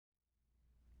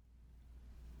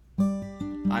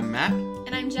I'm Matt.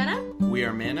 And I'm Jenna. We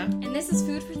are Manna. And this is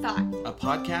Food for Thought, A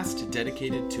podcast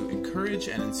dedicated to encourage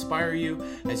and inspire you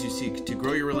as you seek to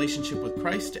grow your relationship with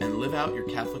Christ and live out your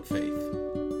Catholic faith.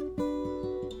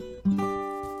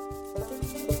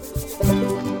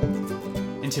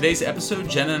 In today's episode,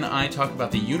 Jenna and I talk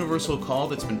about the universal call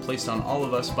that's been placed on all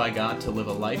of us by God to live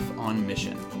a life on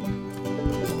mission.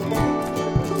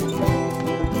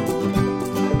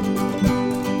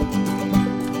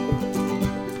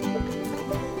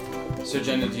 So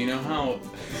Jenna, do you know how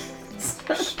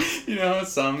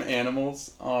some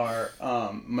animals are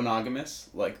monogamous,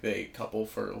 like they couple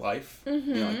for life? Mm-hmm.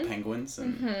 You know, like penguins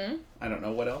and I don't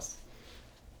know what else.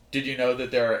 Did you know that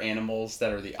there are animals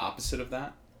that are the opposite of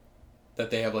that?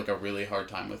 That they have like a really hard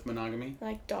time with monogamy?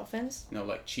 like dolphins. No,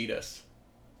 like cheetahs.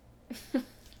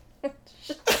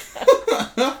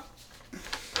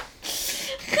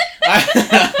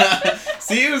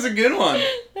 See, it was a good one.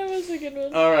 That was a good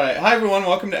one. All right. Hi, everyone.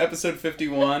 Welcome to episode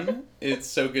 51. It's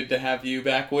so good to have you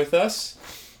back with us.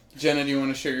 Jenna, do you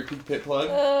want to share your Peak Pit plug?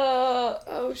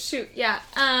 Oh, shoot. Yeah.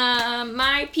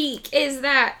 My peak is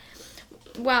that,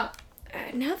 well,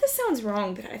 now this sounds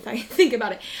wrong that if I think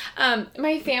about it.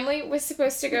 My family was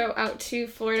supposed to go out to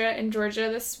Florida and Georgia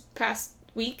this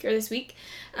week,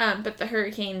 but the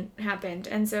hurricane happened,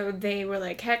 and so they were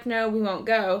like, heck no, we won't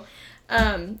go.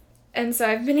 And so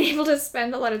I've been able to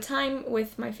spend a lot of time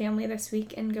with my family this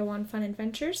week and go on fun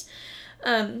adventures.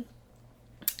 And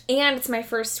it's my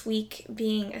first week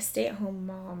being a stay-at-home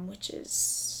mom, which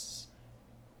is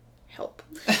help.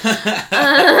 So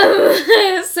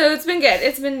it's been good.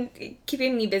 It's been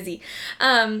keeping me busy.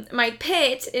 My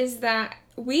pit is that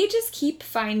we just keep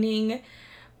finding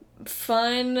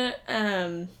fun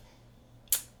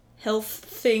health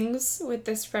things with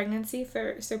this pregnancy.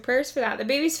 So prayers for that. The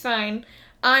baby's fine.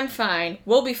 I'm fine.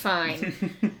 We'll be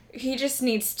fine. He just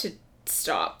needs to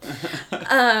stop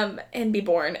and be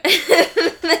born.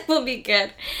 We'll be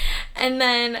good. And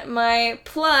then my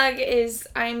plug is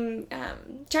I'm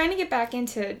trying to get back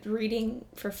into reading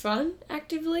for fun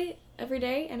actively every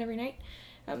day and every night.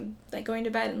 Like going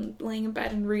to bed and laying in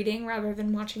bed and reading rather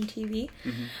than watching TV.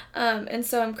 Mm-hmm. And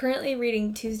so I'm currently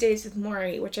reading Tuesdays with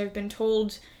Morrie, which I've been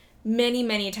told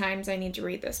many times I need to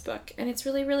read this book, and it's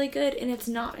really, really good, and it's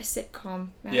not a sitcom.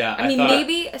 Matt. Yeah, I mean,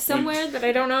 maybe somewhere that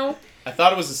I don't know. I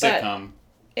thought it was a sitcom.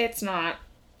 It's not.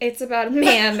 It's about a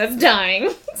man that's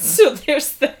dying, so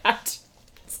there's that.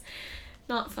 It's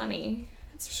not funny.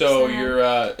 It's so sad.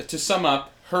 You're, to sum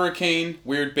up, Hurricane,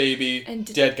 Weird Baby, and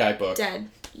Dead Guy book. Dead.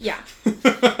 Yeah.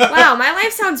 Wow, my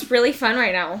life sounds really fun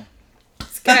right now.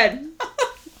 It's good.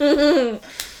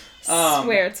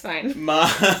 Swear it's fine.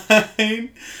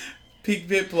 Mine Peak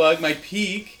Pit plug. My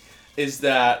peak is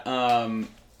that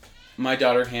my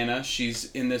daughter Hannah, she's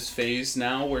in this phase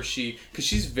now where because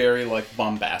she's very like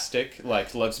bombastic,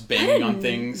 like loves banging on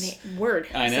things. Word.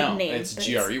 I know. It's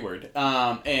a GRE word.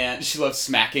 And she loves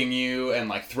smacking you and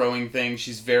like throwing things.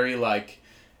 She's very like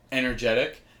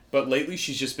energetic. But lately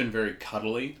she's just been very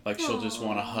cuddly. Like she'll just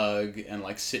want to hug and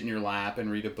like sit in your lap and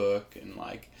read a book, and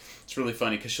like it's really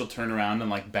funny because she'll turn around and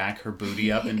like back her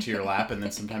booty up into your lap, and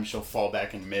then sometimes she'll fall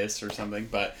back and miss or something.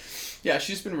 But yeah,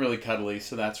 she's been really cuddly,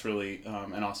 so that's really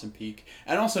an awesome peak.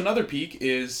 And also another peak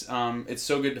is it's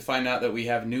so good to find out that we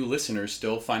have new listeners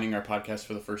still finding our podcast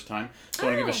for the first time. So I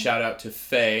want to give a shout out to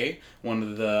Faye, one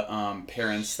of the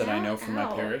parents that I know from my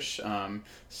parish.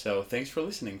 So thanks for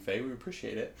listening, Faye. We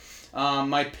appreciate it.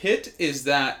 My pit is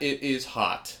that it is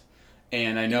hot.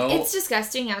 And I know it's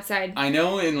disgusting outside. I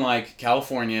know in like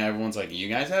California, everyone's like, you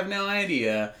guys have no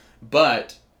idea.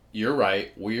 But you're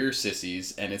right. We're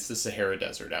sissies, and it's the Sahara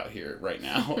Desert out here right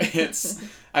now. It's,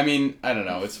 I mean, I don't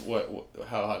know. It's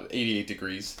how hot? 88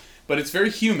 degrees. But it's very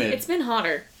humid. It's been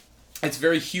hotter. It's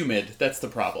very humid. That's the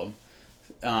problem.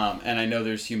 And I know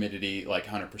there's humidity like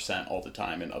 100% all the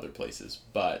time in other places,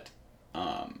 but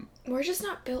we're just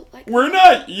not built like we're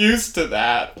not used to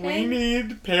that. Okay. We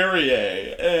need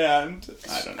Perrier, and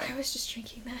I don't know. I was just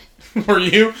drinking that. Were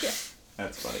you? Yeah.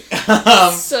 That's funny.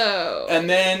 And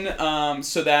then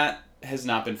so that has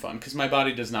not been fun because my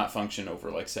body does not function over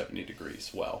like 70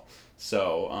 degrees well.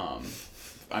 So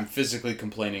I'm physically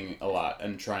complaining a lot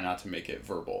and try not to make it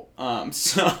verbal.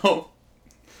 So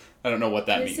I don't know what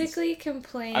that means. Physically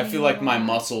complaining. I feel like my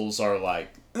muscles are like,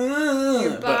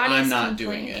 but I'm not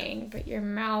doing it. But your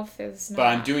mouth is not. But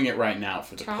I'm doing it right now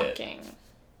for the pit.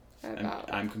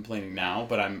 About. I'm complaining now,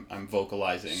 but I'm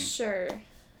vocalizing. Sure.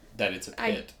 That it's a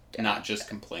pit, not just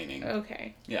complaining.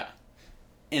 Okay. Yeah.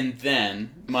 And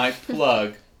then my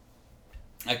plug.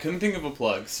 I couldn't think of a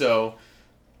plug, so.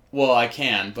 Well, I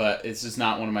can, but it's just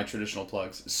not one of my traditional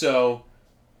plugs. So,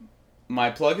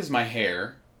 my plug is my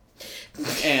hair.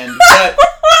 And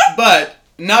but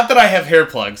not that I have hair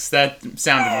plugs. That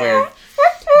sounded weird.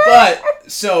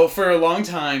 But so for a long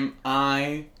time,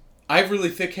 I have really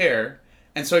thick hair,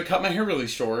 and so I cut my hair really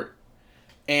short,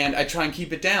 and I try and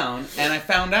keep it down. And I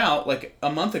found out like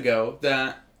a month ago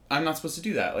that I'm not supposed to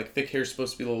do that. Like, thick hair is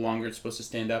supposed to be a little longer. It's supposed to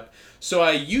stand up. So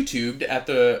I YouTubed at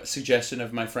the suggestion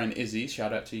of my friend Izzy.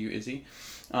 Shout out to you, Izzy.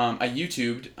 I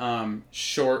YouTubed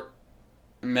short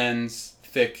men's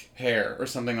thick hair or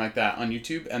something like that on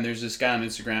YouTube. And there's this guy on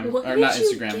Instagram. What or did not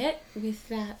you Instagram. get with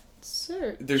that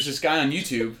search? There's this guy on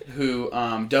YouTube who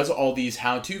does all these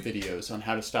how-to videos on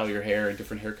how to style your hair and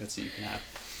different haircuts that you can have.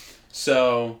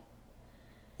 So...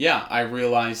 yeah, I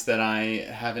realized that I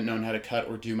haven't known how to cut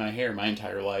or do my hair my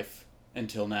entire life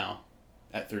until now,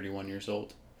 at 31 years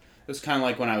old. It was kind of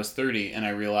like when I was 30 and I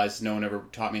realized no one ever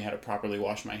taught me how to properly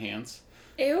wash my hands.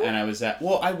 Ew. And I was I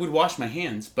would wash my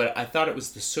hands, but I thought it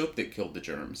was the soap that killed the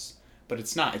germs. But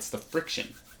it's not, it's the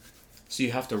friction. So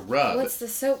you have to rub. What's the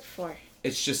soap for?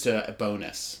 It's just a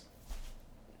bonus.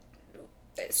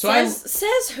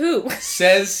 Says who?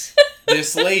 Says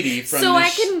this lady from so I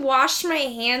can wash my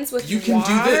hands with water? You can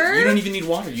do this. You don't even need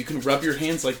water. You can rub your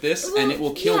hands like this, and it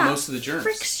will kill most of the germs.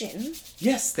 Friction.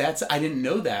 Yes, I didn't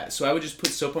know that. So I would just put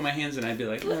soap on my hands, and I'd be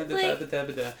like, Oh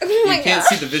you can't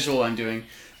see the visual I'm doing.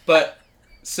 But,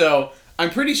 so, I'm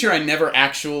pretty sure I never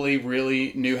actually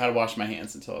really knew how to wash my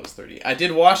hands until I was 30. I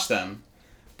did wash them,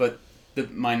 but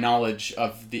my knowledge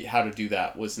of how to do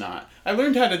that was not. I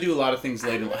learned how to do a lot of things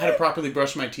later. How to properly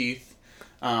brush my teeth.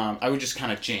 I would just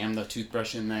kind of jam the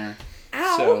toothbrush in there.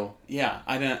 Ow. So yeah,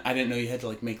 I didn't know you had to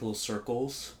like make little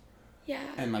circles. Yeah.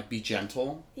 And like be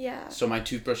gentle. Yeah. So my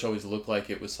toothbrush always looked like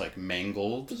it was like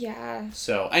mangled. Yeah.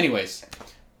 So anyways,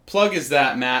 plug is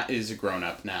that Matt is a grown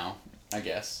up now, I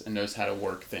guess, and knows how to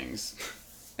work things.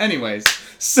 Anyways,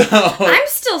 so I'm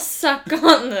still stuck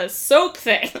on the soap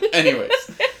thing. Anyways.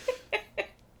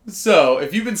 So,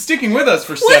 if you've been sticking with us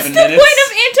for 7 minutes... What's the point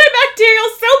of antibacterial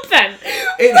soap then?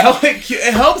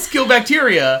 It helps kill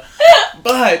bacteria,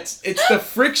 but it's the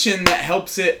friction that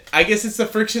helps it... I guess it's the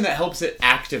friction that helps it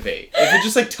activate. If it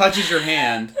just, like, touches your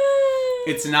hand,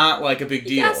 it's not, like, a big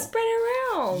deal. You gotta spread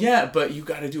it around. Yeah, but you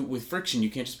gotta do it with friction.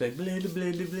 You can't just be like, blah, blah,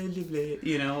 blah, blah, blah, blah,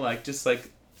 you know, like, just, like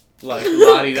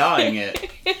la-di-daing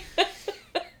it.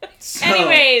 So,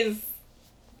 anyways...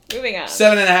 moving on.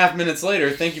 7.5 minutes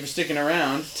later, thank you for sticking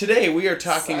around. Today we are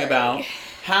talking about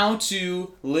how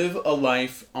to live a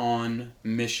life on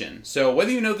mission. So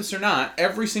whether you know this or not,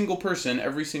 every single person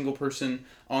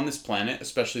on this planet,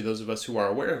 especially those of us who are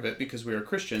aware of it because we are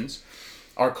Christians,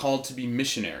 are called to be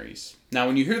missionaries. Now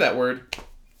when you hear that word,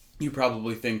 you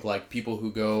probably think like people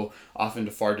who go off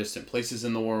into far distant places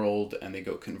in the world and they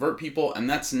go convert people, and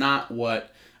that's not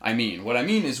what I mean. What I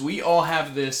mean is we all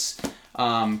have this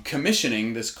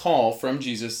commissioning, this call from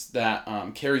Jesus that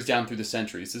carries down through the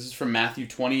centuries. This is from Matthew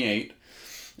 28,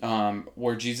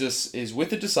 where Jesus is with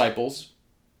the disciples,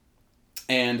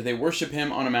 and they worship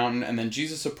him on a mountain, and then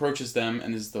Jesus approaches them,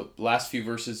 and this is the last few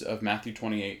verses of Matthew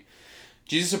 28.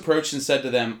 Jesus approached and said to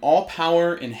them, "All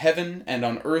power in heaven and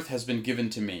on earth has been given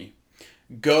to me.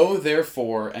 Go,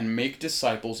 therefore, and make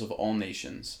disciples of all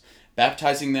nations,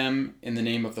 baptizing them in the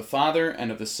name of the Father,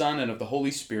 and of the Son, and of the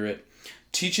Holy Spirit,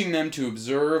 teaching them to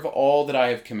observe all that I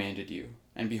have commanded you.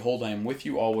 And behold, I am with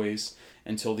you always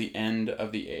until the end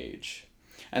of the age."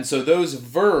 And so those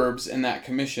verbs in that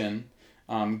commission,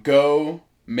 go,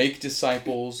 make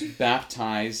disciples,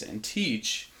 baptize, and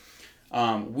teach,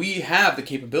 we have the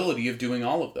capability of doing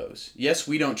all of those. Yes,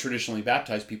 we don't traditionally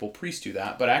baptize people. Priests do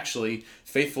that. But actually,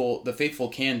 the faithful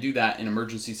can do that in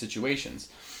emergency situations.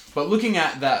 But looking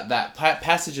at that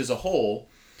passage as a whole,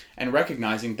 and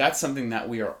recognizing that's something that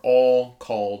we are all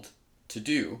called to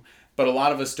do. But a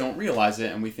lot of us don't realize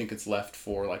it, and we think it's left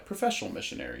for like professional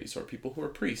missionaries or people who are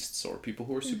priests or people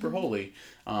who are super holy.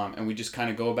 And we just kind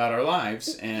of go about our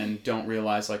lives and don't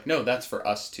realize like, no, that's for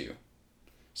us too.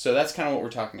 So that's kind of what we're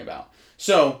talking about.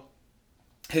 So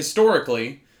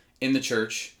historically in the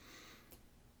church,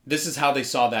 this is how they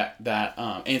saw that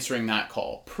answering that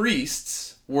call.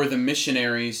 Priests were the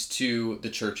missionaries to the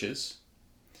churches,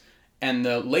 and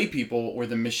the lay people were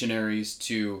the missionaries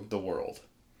to the world.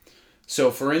 So,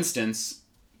 for instance,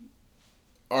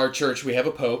 our church, we have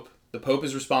a pope. The pope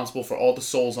is responsible for all the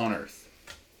souls on earth.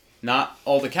 Not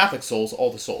all the Catholic souls, all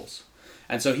the souls.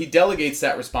 And so he delegates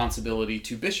that responsibility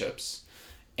to bishops,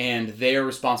 and they are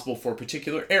responsible for a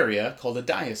particular area called a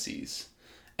diocese.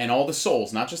 And all the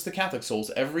souls, not just the Catholic souls,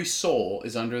 every soul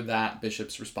is under that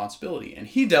bishop's responsibility. And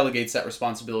he delegates that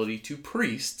responsibility to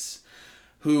priests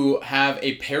who have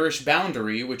a parish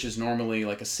boundary, which is normally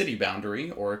like a city boundary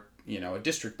or, a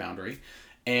district boundary.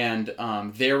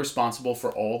 And they're responsible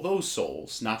for all those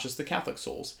souls, not just the Catholic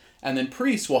souls. And then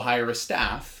priests will hire a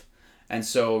staff. And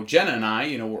so Jenna and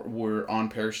I, we're on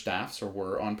parish staffs, or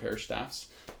were on parish staffs.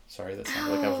 Sorry, that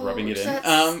sounded like I was rubbing it in.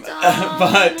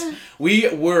 But we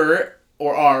were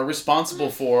or are responsible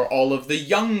for all of the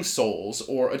young souls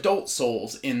or adult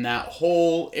souls in that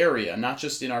whole area, not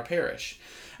just in our parish.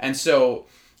 And so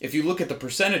if you look at the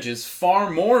percentages, far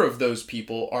more of those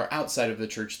people are outside of the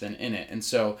church than in it. And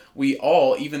so we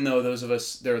all, even though there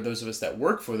are those of us that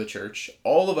work for the church,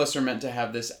 all of us are meant to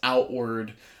have this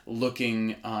outward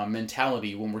looking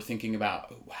mentality when we're thinking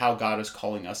about how God is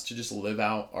calling us to just live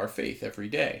out our faith every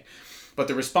day. But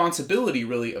the responsibility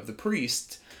really of the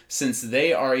priest, since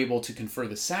they are able to confer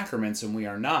the sacraments and we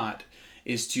are not,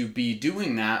 is to be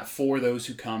doing that for those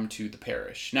who come to the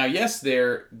parish. Now, yes,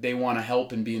 they want to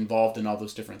help and be involved in all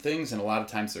those different things, and a lot of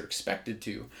times they're expected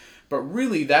to. But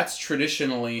really, that's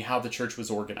traditionally how the church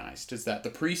was organized, is that the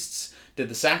priests did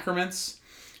the sacraments,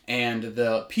 and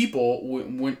the people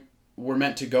were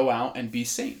meant to go out and be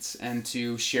saints and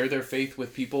to share their faith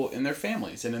with people in their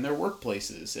families and in their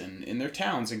workplaces and in their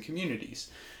towns and communities.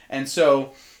 And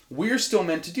so we're still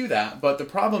meant to do that, but the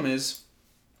problem is,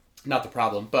 not the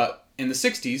problem, but in the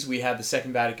 60s, we had the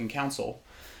Second Vatican Council,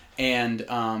 and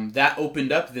that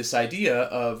opened up this idea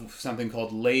of something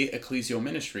called lay ecclesial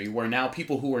ministry, where now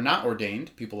people who are not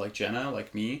ordained, people like Jenna,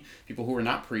 like me, people who are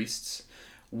not priests,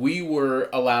 we were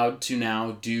allowed to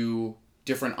now do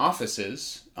different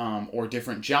offices or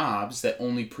different jobs that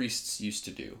only priests used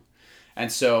to do.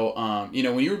 And so,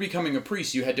 when you were becoming a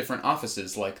priest, you had different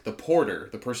offices, like the porter,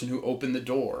 the person who opened the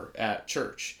door at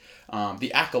church,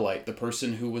 the acolyte, the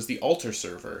person who was the altar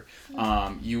server.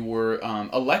 You were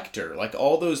a lector. Like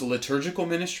all those liturgical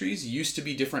ministries used to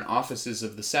be different offices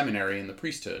of the seminary and the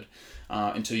priesthood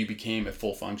until you became a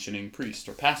full functioning priest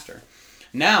or pastor.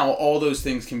 Now, all those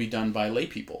things can be done by lay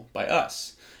people, by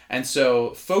us. And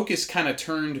so focus kind of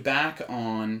turned back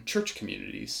on church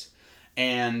communities.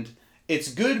 And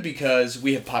it's good because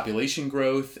we have population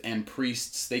growth, and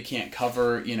priests, they can't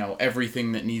cover,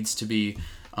 everything that needs to be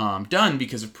done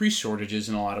because of priest shortages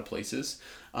in a lot of places.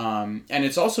 And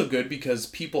it's also good because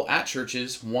people at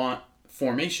churches want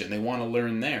formation. They want to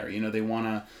learn there. They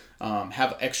want to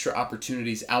have extra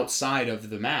opportunities outside of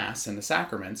the Mass and the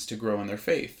sacraments to grow in their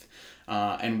faith.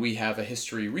 And we have a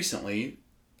history recently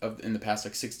in the past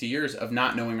 60 years of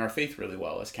not knowing our faith really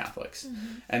well as Catholics.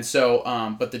 Mm-hmm. And so,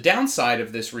 but the downside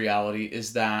of this reality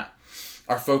is that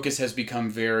our focus has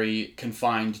become very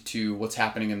confined to what's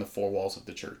happening in the four walls of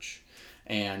the church.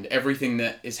 And everything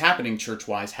that is happening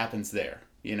church-wise happens there.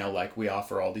 Like we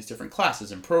offer all these different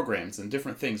classes and programs and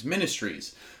different things,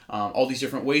 ministries, all these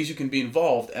different ways you can be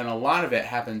involved. And a lot of it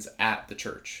happens at the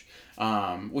church,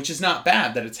 which is not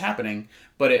bad that it's happening,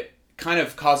 but it kind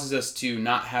of causes us to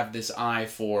not have this eye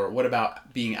for what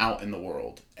about being out in the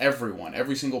world.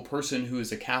 Every single person who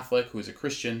is a Catholic, who is a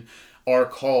Christian, are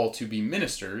called to be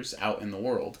ministers out in the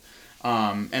world.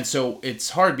 And so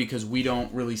it's hard because we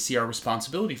don't really see our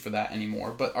responsibility for that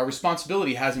anymore, but our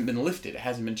responsibility hasn't been lifted. It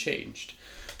hasn't been changed.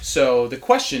 So the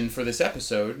question for this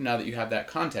episode, now that you have that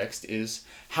context, is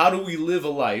how do we live a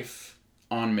life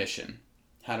on mission?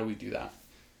 How do we do that?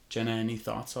 Jenna, any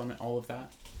thoughts on all of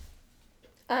that?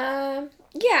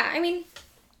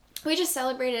 We just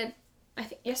celebrated, I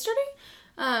think, yesterday,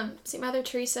 St. Mother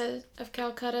Teresa of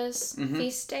Calcutta's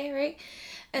feast day, right?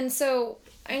 And so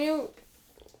I know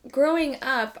growing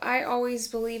up, I always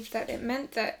believed that it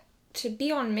meant that to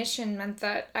be on mission meant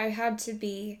that I had to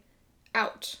be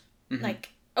out, like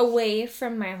away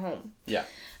from my home. Yeah.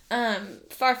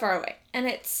 Far, far away. And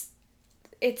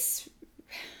it's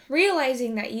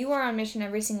realizing that you are on mission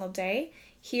every single day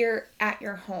here at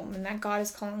your home, and that God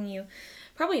is calling you,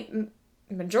 probably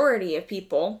majority of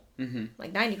people,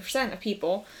 like 90% of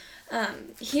people,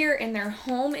 here in their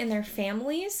home, in their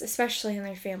families, especially in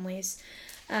their families,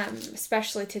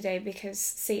 especially today because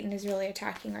Satan is really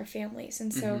attacking our families.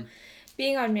 And so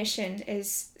being on mission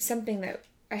is something that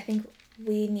I think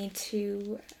we need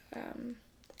to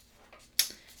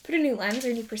put a new lens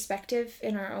or new perspective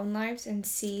in our own lives and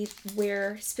see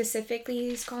where specifically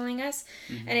he's calling us.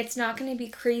 And it's not going to be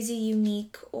crazy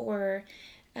unique or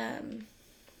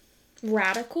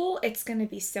radical. It's going to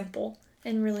be simple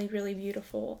and really, really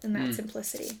beautiful in that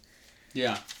simplicity.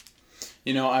 Yeah.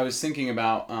 I was thinking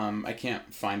about, I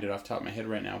can't find it off the top of my head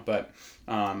right now, but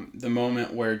the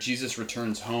moment where Jesus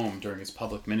returns home during his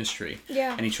public ministry.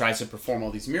 Yeah. And he tries to perform all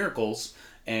these miracles,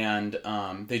 and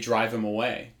they drive him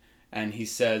away. And he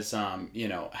says,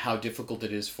 how difficult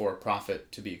it is for a prophet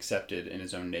to be accepted in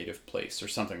his own native place, or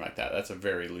something like that. That's a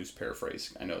very loose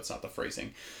paraphrase. I know it's not the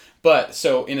phrasing. But,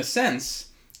 so, in a sense,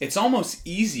 it's almost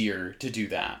easier to do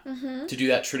that, to do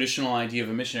that traditional idea of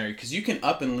a missionary, because you can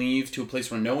up and leave to a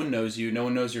place where no one knows you, no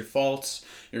one knows your faults,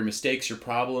 your mistakes, your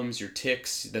problems, your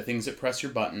tics, the things that press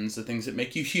your buttons, the things that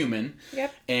make you human.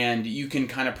 Yep. And you can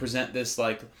kind of present this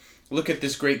like, look at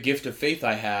this great gift of faith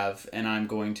I have, and I'm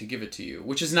going to give it to you.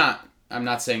 Which is not, I'm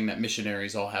not saying that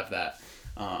missionaries all have that,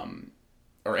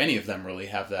 or any of them really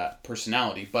have that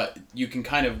personality, but we can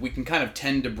kind of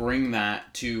tend to bring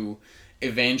that to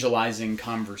evangelizing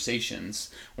conversations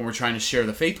when we're trying to share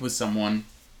the faith with someone,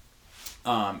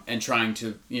 and trying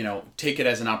to, take it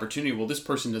as an opportunity. Well, this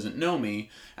person doesn't know me,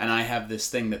 and I have this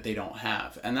thing that they don't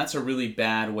have. And that's a really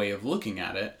bad way of looking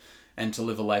at it, and to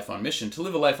live a life on mission. To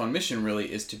live a life on mission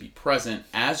really is to be present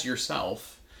as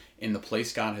yourself in the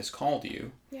place God has called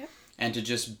you, and to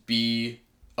just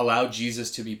allow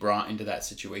Jesus to be brought into that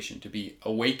situation, to be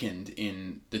awakened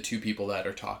in the two people that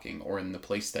are talking, or in the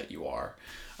place that you are,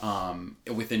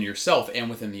 within yourself and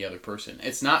within the other person.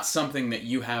 It's not something that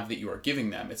you have that you are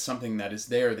giving them. It's something that is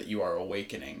there that you are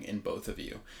awakening in both of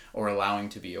you, or allowing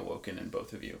to be awoken in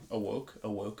both of you.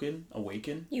 Awaken?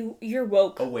 You're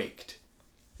woke. Awaked.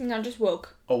 Not just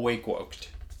woke. Awake-woked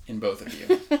in both of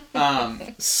you.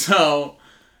 So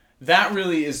that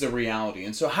really is the reality.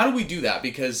 And so how do we do that?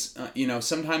 Because,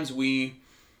 sometimes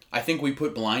I think we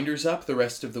put blinders up the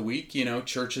rest of the week.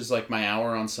 Church is like my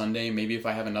hour on Sunday. Maybe if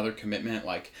I have another commitment,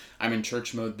 like I'm in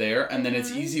church mode there. And then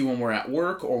it's easy when we're at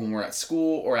work, or when we're at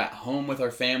school, or at home with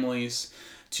our families,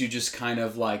 to just kind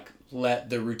of like let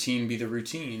the routine be the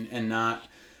routine, and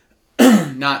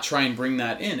not try and bring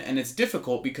that in. And it's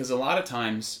difficult because a lot of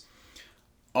times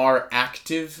our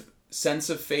active sense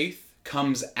of faith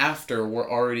comes after we're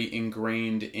already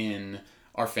ingrained in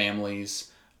our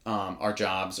families, our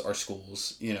jobs, our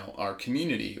schools, our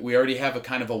community. We already have a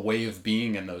kind of a way of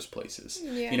being in those places.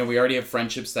 Yeah. We already have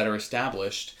friendships that are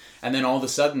established. And then all of a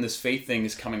sudden this faith thing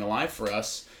is coming alive for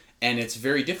us. And it's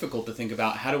very difficult to think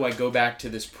about, how do I go back to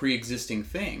this pre-existing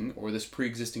thing, or this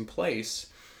pre-existing place,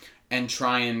 and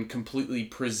try and completely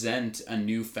present a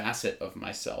new facet of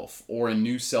myself, or a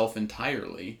new self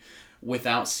entirely,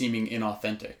 without seeming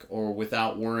inauthentic, or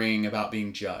without worrying about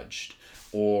being judged,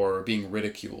 or being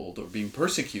ridiculed, or being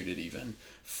persecuted even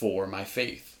for my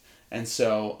faith. And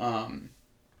so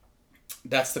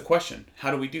that's the question.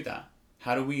 How do we do that?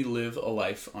 How do we live a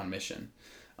life on mission?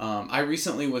 I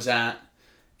recently was at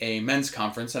a men's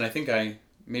conference, and I think I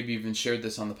maybe even shared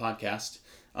this on the podcast,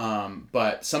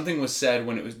 but something was said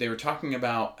when they were talking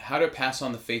about how to pass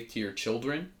on the faith to your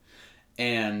children.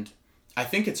 And I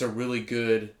think it's a really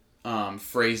good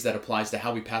phrase that applies to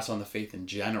how we pass on the faith in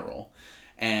general.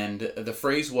 And the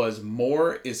phrase was,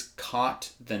 more is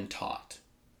caught than taught.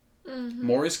 Mm-hmm.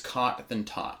 More is caught than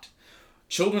taught.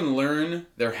 Children learn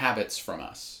their habits from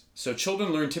us. So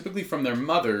children learn typically from their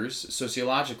mothers,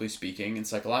 sociologically speaking and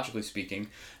psychologically speaking,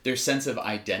 their sense of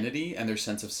identity and their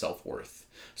sense of self-worth.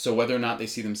 So whether or not they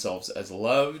see themselves as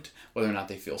loved, whether or not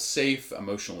they feel safe,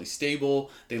 emotionally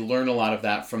stable, they learn a lot of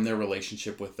that from their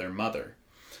relationship with their mother.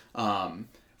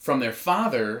 From their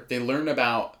father, they learn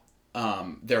about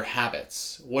their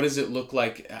habits. What does it look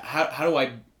like? How do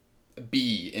I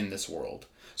be in this world?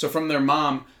 So from their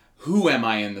mom, who am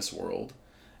I in this world?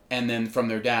 And then from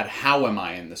their dad, how am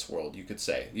I in this world, you could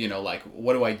say.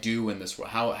 What do I do in this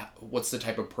world? What's the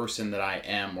type of person that I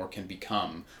am or can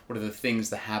become? What are the things,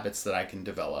 the habits that I can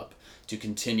develop to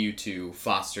continue to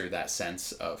foster that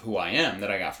sense of who I am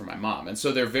that I got from my mom? And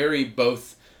so they're very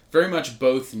much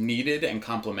both needed and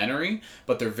complementary,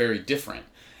 but they're very different.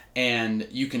 And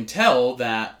you can tell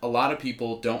that a lot of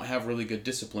people don't have really good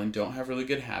discipline, don't have really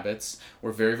good habits.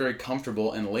 We're very, very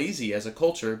comfortable and lazy as a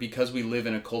culture because we live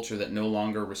in a culture that no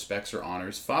longer respects or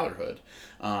honors fatherhood.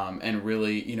 And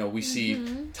really, we see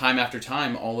time after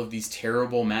time all of these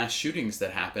terrible mass shootings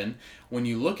that happen. When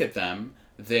you look at them,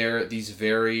 they're these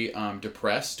very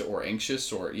depressed or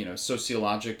anxious or,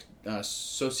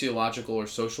 sociological or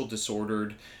social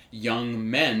disordered young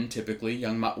men, typically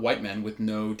young white men with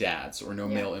no dads or no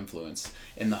male influence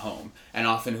in the home, and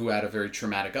often who had a very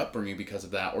traumatic upbringing because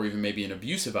of that, or even maybe an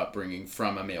abusive upbringing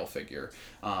from a male figure,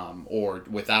 or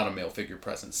without a male figure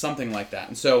present, something like that.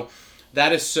 And so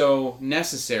that is so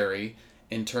necessary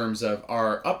in terms of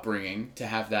our upbringing to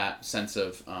have that sense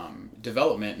of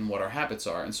development and what our habits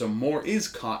are. And so more is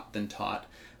caught than taught,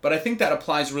 but I think that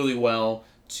applies really well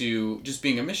to just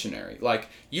being a missionary. Like,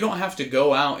 you don't have to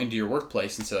go out into your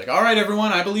workplace and say, like, all right,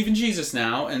 everyone, I believe in Jesus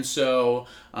now, and so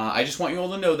I just want you all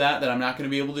to know that I'm not going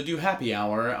to be able to do happy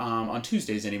hour on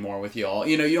Tuesdays anymore with you all.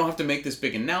 You don't have to make this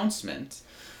big announcement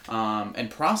and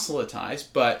proselytize,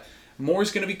 but more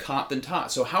is going to be caught than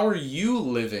taught. So how are you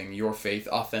living your faith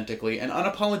authentically and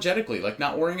unapologetically? Like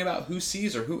not worrying about who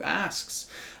sees or who asks.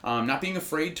 Not being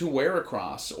afraid to wear a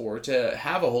cross or to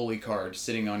have a holy card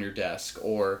sitting on your desk,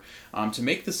 or to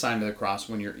make the sign of the cross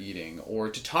when you're eating, or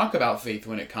to talk about faith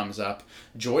when it comes up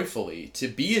joyfully, to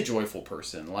be a joyful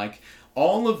person. Like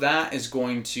all of that is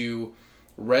going to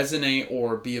resonate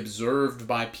or be observed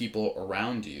by people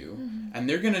around you, and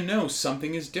they're going to know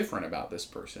something is different about this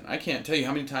person. I can't tell you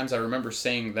how many times I remember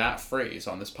saying that phrase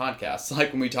on this podcast,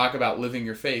 like when we talk about living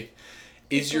your faith.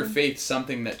 Is your faith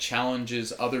something that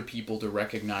challenges other people to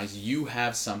recognize you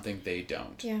have something they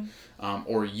don't? Yeah.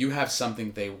 Or you have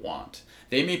something they want.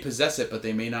 They may possess it, but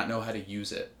they may not know how to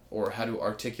use it or how to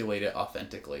articulate it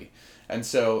authentically. And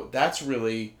so that's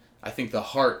really, I think, the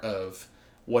heart of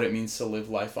what it means to live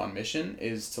life on mission,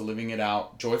 is to living it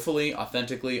out joyfully,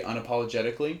 authentically,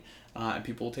 unapologetically, and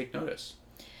people will take notice.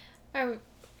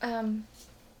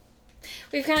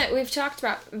 We've talked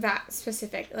about that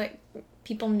specific, like,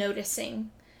 people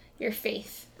noticing your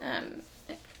faith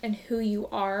and who you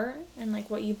are and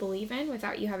like what you believe in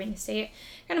without you having to say it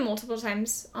kind of multiple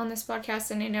times on this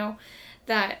podcast. And I know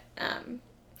that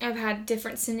I've had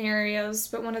different scenarios,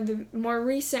 but one of the more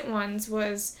recent ones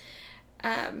was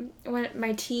when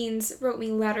my teens wrote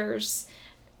me letters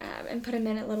and put them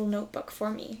in a little notebook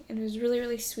for me, and it was really,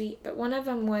 really sweet. But one of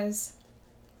them was,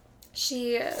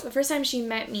 the first time she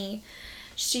met me,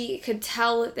 she could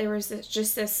tell that there was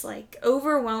this like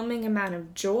overwhelming amount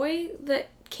of joy that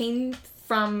came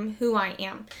from who I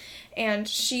am. And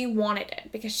she wanted it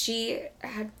because she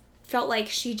had felt like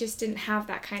she just didn't have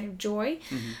that kind of joy.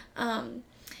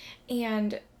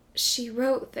 And she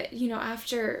wrote that,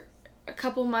 after a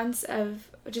couple months of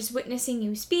just witnessing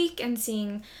you speak and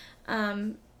seeing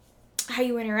how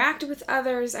you interact with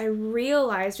others, I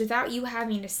realized without you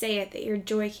having to say it that your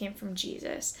joy came from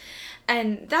Jesus.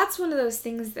 And that's one of those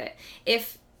things that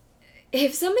if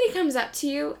somebody comes up to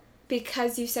you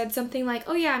because you said something like,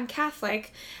 oh yeah, I'm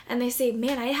Catholic, and they say,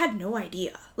 man, I had no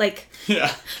idea. Like,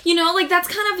 yeah. Like that's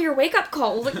kind of your wake-up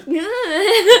call. Like,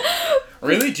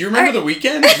 really? Do you remember the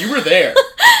weekend? You were there.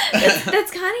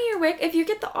 That's kind of your wake. If you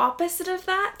get the opposite of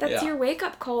that, that's your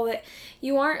wake-up call that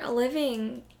you aren't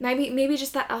living, maybe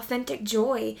just that authentic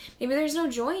joy. Maybe there's no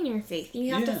joy in your faith.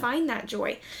 You have to find that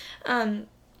joy.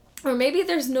 Or maybe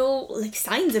there's no like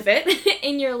signs of it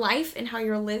in your life and how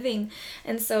you're living.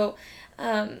 And so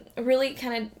really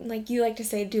kind of, like you like to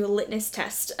say, do a litmus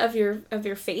test of your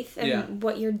faith and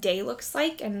what your day looks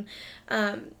like, and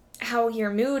how your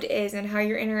mood is and how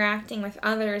you're interacting with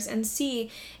others, and see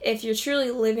if you're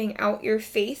truly living out your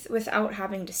faith without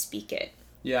having to speak it.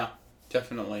 Yeah,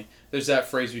 definitely. There's that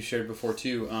phrase we shared before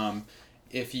too.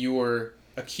 If you were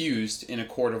accused in a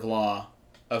court of law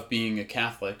of being a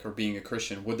Catholic or being a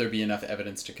Christian, would there be enough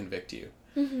evidence to convict you?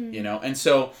 And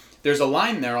so there's a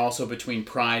line there also between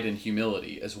pride and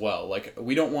humility as well. Like,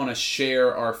 we don't want to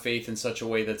share our faith in such a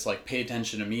way that's like, pay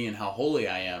attention to me and how holy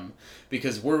I am,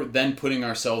 because we're then putting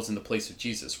ourselves in the place of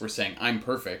Jesus. We're saying, I'm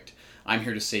perfect, I'm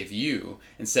here to save you,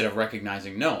 instead of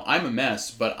recognizing, no, I'm a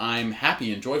mess, but I'm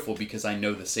happy and joyful because I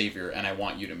know the Savior and I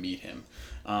want you to meet him.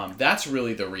 That's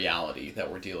really the reality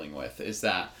that we're dealing with, is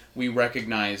that we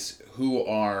recognize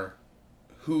whose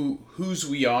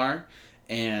we are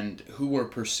and who we're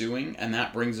pursuing, and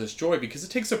that brings us joy because it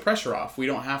takes the pressure off. We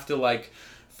don't have to like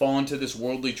fall into this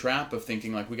worldly trap of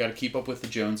thinking like we got to keep up with the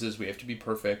Joneses, we have to be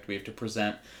perfect, we have to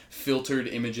present filtered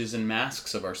images and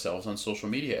masks of ourselves on social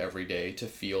media every day to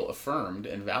feel affirmed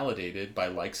and validated by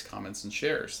likes, comments, and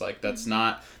shares. Like, that's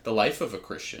not the life of a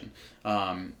Christian.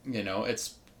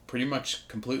 It's pretty much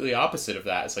completely opposite of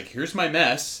that. It's like, here's my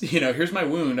mess, here's my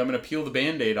wound, I'm going to peel the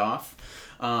Band-Aid off.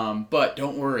 But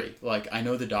don't worry, like, I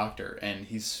know the doctor and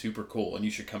he's super cool and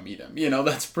you should come meet him.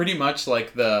 That's pretty much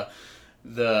like the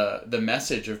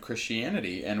message of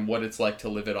Christianity and what it's like to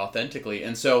live it authentically.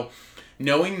 And so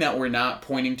knowing that we're not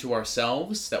pointing to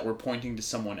ourselves, that we're pointing to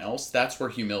someone else, that's where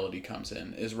humility comes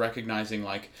in, is recognizing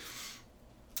like,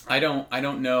 I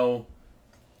don't know,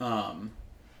 I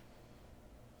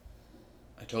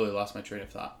totally lost my train of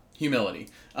thought. Humility.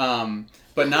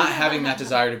 But not having that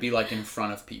desire to be like in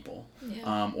front of people,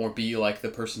 or be like the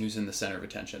person who's in the center of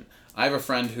attention. I have a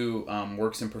friend who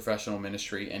works in professional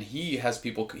ministry, and he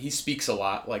speaks a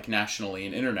lot, like nationally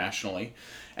and internationally,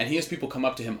 and he has people come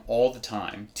up to him all the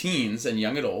time, teens and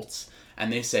young adults,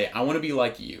 and they say, I want to be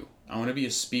like you. I want to be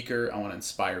a speaker. I want to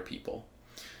inspire people.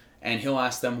 And he'll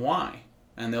ask them why.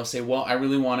 And they'll say, well, I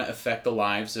really want to affect the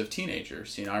lives of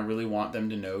teenagers. I really want them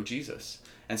to know Jesus.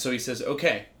 And so he says,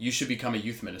 okay, you should become a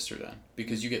youth minister then,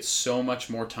 because you get so much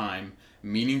more time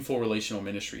meaningful relational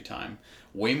ministry time,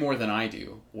 way more than I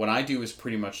do. What I do is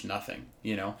pretty much nothing,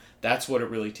 you know? That's what it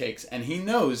really takes. And he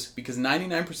knows, because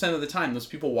 99% of the time, those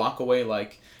people walk away,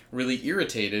 like, really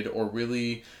irritated or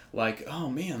really like, oh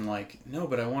man, like, no,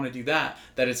 but I want to do that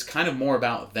it's kind of more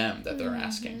about them that they're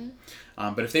asking.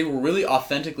 But if they were really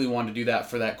authentically want to do that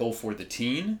for that goal for the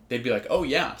teen, they'd be like, oh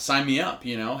yeah, sign me up,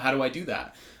 you know, how do I do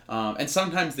that? And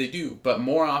sometimes they do, but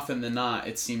more often than not,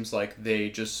 it seems like they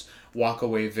just walk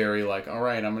away very like, all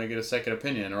right, I'm going to get a second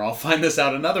opinion, or I'll find this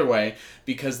out another way,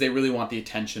 because they really want the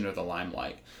attention or the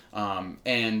limelight.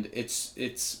 And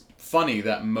it's funny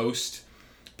that most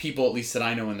people, at least that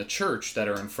I know in the church, that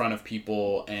are in front of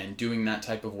people and doing that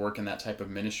type of work and that type of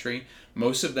ministry,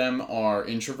 most of them are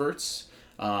introverts.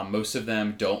 Most of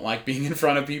them don't like being in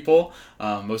front of people.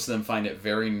 Most of them find it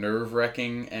very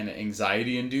nerve-wracking and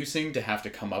anxiety-inducing to have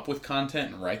to come up with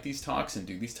content and write these talks and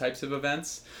do these types of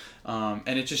events.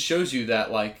 And it just shows you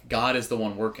that, like, God is the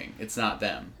one working. It's not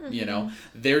them, you know?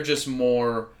 They're just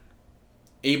more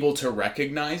able to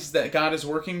recognize that God is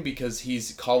working because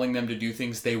he's calling them to do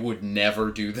things they would never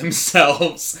do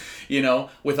themselves. You know,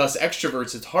 with us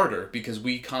extroverts, it's harder because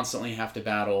we constantly have to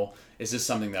battle, is this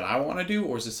something that I want to do,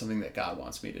 or is this something that God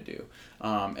wants me to do?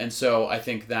 And so I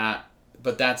think that,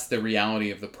 but that's the reality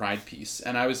of the pride piece.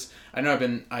 And I've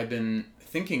been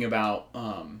thinking about,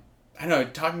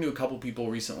 talking to a couple people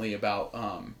recently about,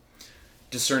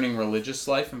 discerning religious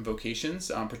life and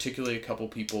vocations, particularly a couple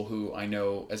people who I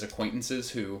know as acquaintances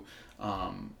who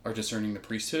are discerning the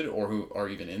priesthood or who are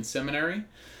even in seminary.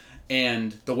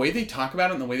 And the way they talk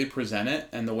about it and the way they present it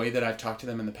and the way that I've talked to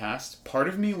them in the past, part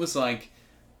of me was like,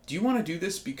 do you want to do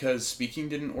this because speaking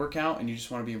didn't work out and you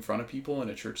just want to be in front of people in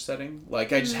a church setting?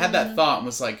 Like, I just had that thought and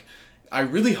was like, I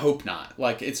really hope not.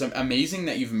 Like, it's amazing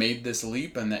that you've made this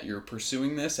leap and that you're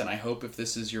pursuing this, and I hope if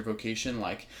this is your vocation,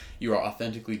 like, you are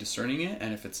authentically discerning it,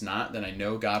 and if it's not, then I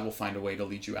know God will find a way to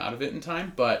lead you out of it in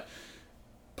time. But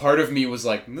part of me was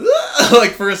like,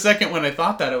 like, for a second when I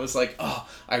thought that, it was like, oh,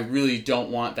 I really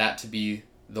don't want that to be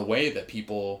the way that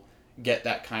people get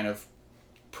that kind of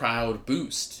proud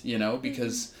boost, you know,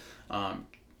 because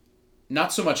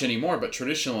not so much anymore, but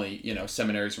traditionally, you know,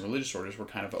 seminaries and religious orders were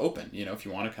kind of open. You know, if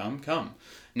you want to come.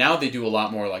 Now they do a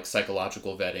lot more like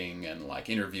psychological vetting and like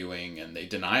interviewing, and they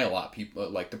deny a lot of people.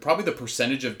 Like probably the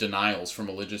percentage of denials from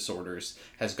religious orders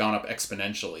has gone up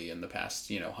exponentially in the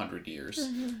past, 100 years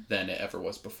than it ever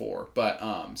was before. But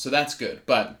so that's good.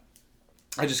 But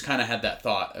I just kind of had that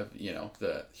thought of,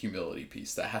 the humility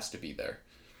piece that has to be there.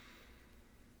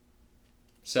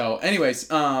 So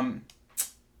anyways,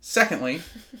 secondly,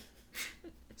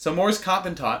 so more is caught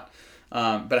than taught,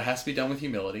 but it has to be done with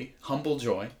humility, humble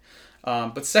joy.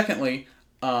 But secondly,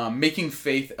 making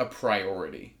faith a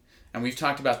priority. And we've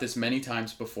talked about this many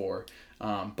times before,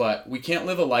 but we can't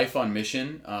live a life on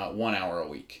mission 1 hour a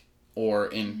week or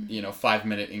in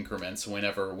 5-minute increments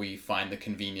whenever we find the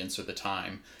convenience or the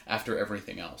time after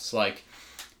everything else. Like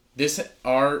this,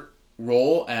 our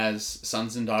role as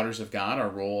sons and daughters of God, our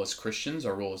role as Christians,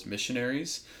 our role as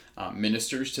missionaries,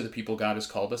 ministers to the people God has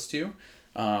called us to,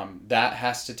 that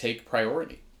has to take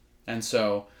priority. And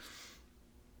so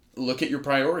look at your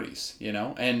priorities,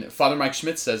 and Father Mike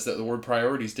Schmidt says that the word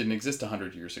priorities didn't exist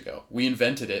 100 years ago. We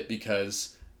invented it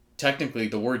because technically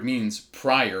the word means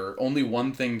prior. Only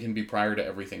one thing can be prior to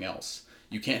everything else.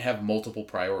 You can't have multiple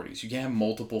priorities. You can't have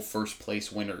multiple first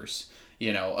place winners,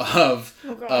 of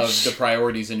the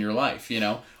priorities in your life,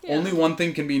 Yeah. Only one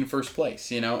thing can be in first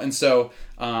place, And so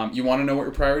you want to know what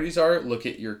your priorities are? Look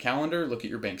at your calendar, look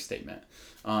at your bank statement.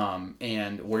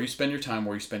 And where you spend your time,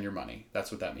 where you spend your money.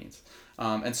 That's what that means.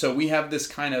 And so we have this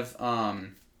kind of, I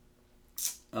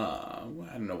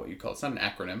don't know what you call it. It's not an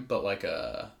acronym, but like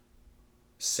a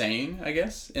saying, I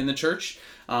guess, in the church.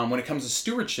 When it comes to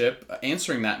stewardship,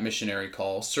 answering that missionary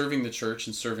call, serving the church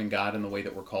and serving God in the way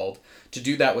that we're called, to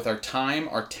do that with our time,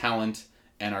 our talent,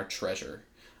 and our treasure.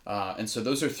 And so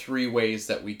those are 3 ways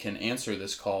that we can answer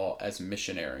this call as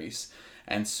missionaries.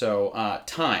 And so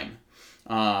time.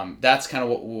 That's kind of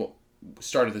what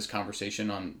started this conversation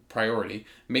on priority,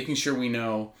 making sure we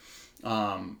know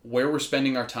where we're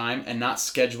spending our time and not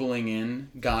scheduling in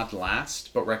God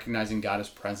last, but recognizing God is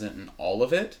present in all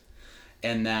of it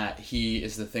and that he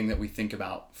is the thing that we think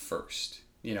about first.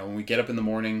 When we get up in the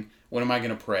morning, when am I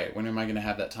going to pray? When am I going to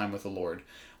have that time with the Lord?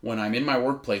 When I'm in my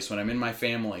workplace, when I'm in my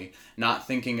family, not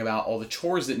thinking about all the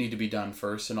chores that need to be done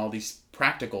first and all these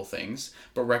practical things,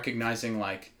 but recognizing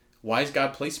like, why has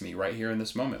God placed me right here in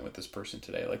this moment with this person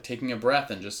today? Like taking a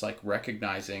breath and just like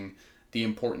recognizing the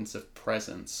importance of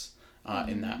presence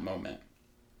in that moment.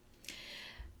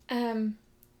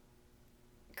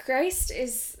 Christ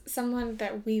is someone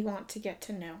that we want to get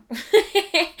to know.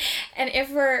 And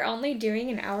if we're only doing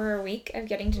an hour a week of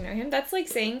getting to know him, that's like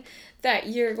saying that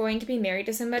you're going to be married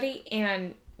to somebody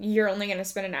and you're only going to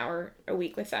spend an hour a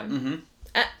week with them.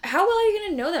 Mm-hmm. How well are you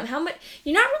going to know them? How much?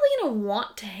 You're not really going to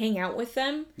want to hang out with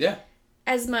them. Yeah.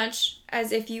 As much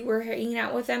as if you were hanging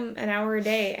out with them an hour a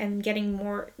day and getting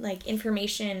more like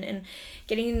information and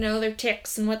getting to know their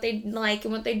tics and what they like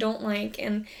and what they don't like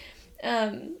and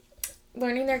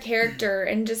learning their character.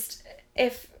 And just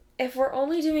if we're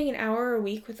only doing an hour a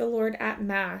week with the Lord at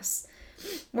Mass,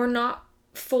 we're not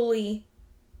fully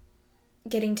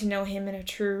getting to know him in a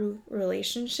true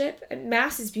relationship. And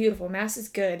Mass is beautiful. Mass is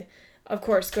good. Of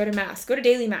course, go to Mass. Go to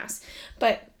daily Mass.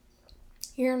 But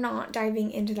you're not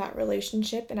diving into that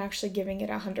relationship and actually giving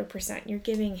it 100%. You're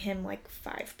giving him like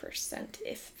 5%,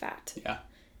 if that. Yeah.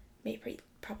 Maybe,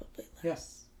 probably less.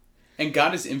 Yes. And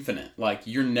God is infinite. Like,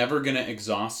 you're never going to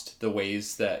exhaust the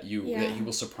ways that that he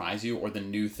will surprise you or the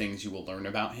new things you will learn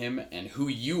about him and who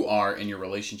you are in your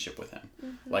relationship with him.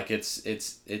 Mm-hmm. Like,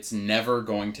 it's never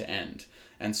going to end.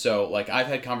 And so, like, I've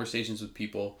had conversations with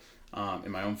people in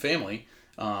my own family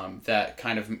that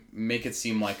kind of make it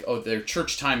seem like, oh, their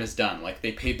church time is done. Like,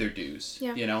 they paid their dues,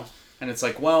 you know? And it's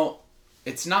like, well,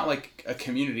 it's not like a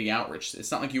community outreach. It's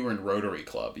not like you were in Rotary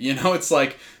Club, you know? It's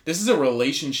like, this is a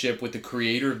relationship with the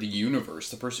creator of the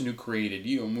universe, the person who created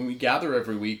you. And when we gather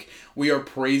every week, we are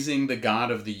praising the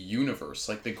God of the universe,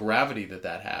 like the gravity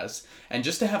that has. And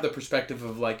just to have the perspective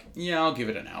of like, yeah, I'll give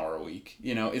it an hour a week,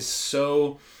 you know, is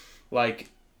so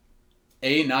like,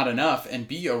 A, not enough, and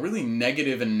B, a really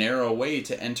negative and narrow way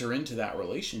to enter into that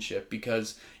relationship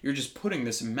because you're just putting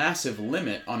this massive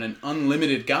limit on an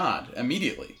unlimited God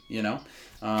immediately, you know?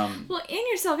 Well, and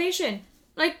your salvation.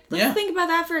 Like, let's think about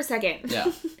that for a second.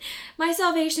 Yeah. My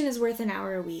salvation is worth an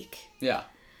hour a week. Yeah.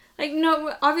 Like,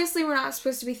 no, obviously we're not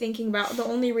supposed to be thinking about the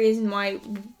only reason why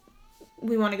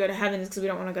we want to go to heaven is because we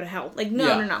don't want to go to hell. Like,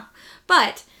 no.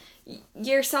 But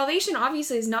your salvation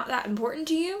obviously is not that important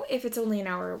to you if it's only an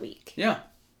hour a week. Yeah.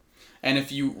 And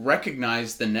if you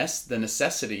recognize the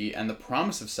necessity and the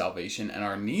promise of salvation and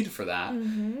our need for that,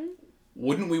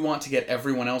 wouldn't we want to get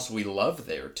everyone else we love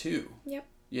there too? Yep.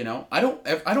 You know, I don't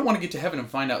want to get to heaven and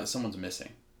find out that someone's missing.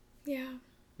 Yeah.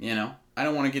 You know, I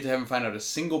don't want to get to heaven and find out a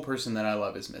single person that I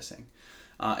love is missing.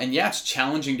 And yeah, it's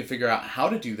challenging to figure out how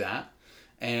to do that.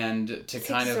 And to it's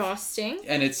kind exhausting.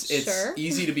 And it's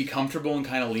easy to be comfortable and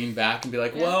kind of lean back and be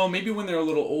like, well, maybe when they're a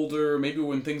little older, maybe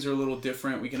when things are a little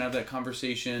different, we can have that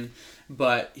conversation.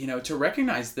 But, you know, to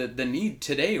recognize the need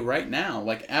today, right now,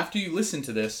 like after you listen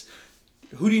to this,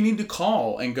 who do you need to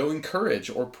call and go encourage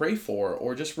or pray for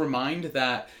or just remind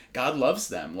that God loves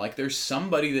them? Like there's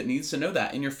somebody that needs to know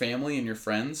that in your family and your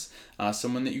friends,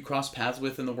 someone that you cross paths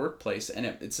with in the workplace. And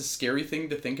it's a scary thing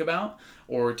to think about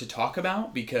or to talk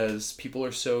about because people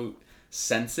are so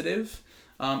sensitive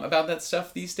about that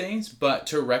stuff these days. But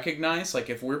to recognize, like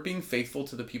if we're being faithful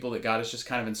to the people that God is just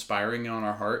kind of inspiring on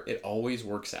our heart, it always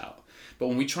works out. But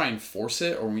when we try and force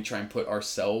it or when we try and put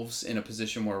ourselves in a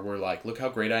position where we're like, look how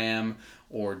great I am,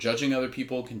 or judging other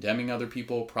people, condemning other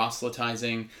people,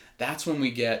 proselytizing, that's when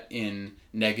we get in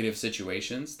negative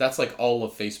situations. That's like all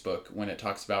of Facebook when it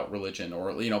talks about religion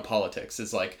or, you know, politics.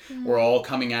 It's like we're all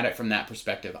coming at it from that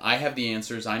perspective. I have the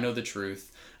answers. I know the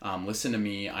truth. Listen to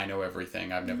me. I know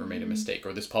everything. I've never made a mistake.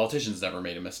 Or this politician's never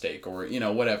made a mistake. Or, you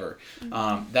know, whatever.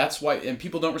 That's why, and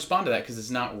people don't respond to that because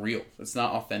it's not real. It's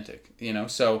not authentic, you know?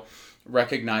 So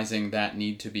recognizing that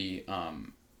need to be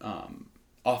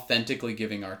authentically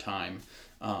giving our time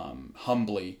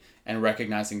humbly and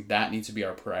recognizing that needs to be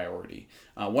our priority.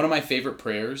 One of my favorite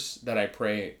prayers that I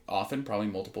pray often, probably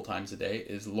multiple times a day,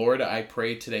 is, Lord, I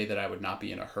pray today that I would not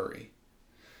be in a hurry.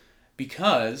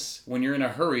 Because when you're in a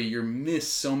hurry, you miss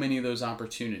so many of those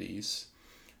opportunities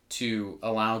to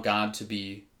allow God to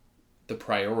be the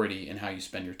priority in how you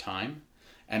spend your time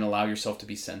and allow yourself to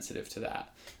be sensitive to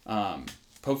that.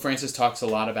 Pope Francis talks a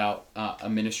lot about a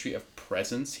ministry of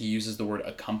presence. He uses the word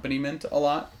accompaniment a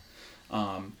lot.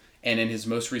 And in his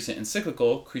most recent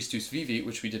encyclical, Christus Vivit,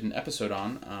 which we did an episode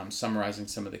on, summarizing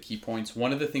some of the key points,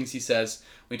 one of the things he says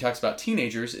when he talks about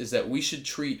teenagers is that we should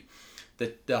treat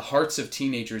the hearts of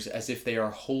teenagers as if they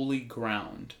are holy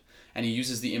ground. And he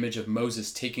uses the image of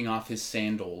Moses taking off his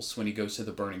sandals when he goes to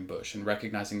the burning bush and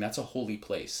recognizing that's a holy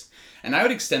place. And I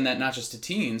would extend that not just to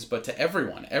teens, but to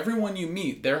everyone. Everyone you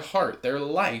meet, their heart, their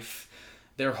life,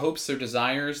 their hopes, their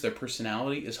desires, their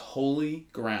personality is holy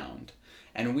ground.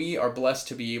 And we are blessed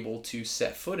to be able to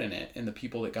set foot in it in the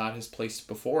people that God has placed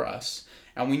before us.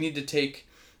 And we need to take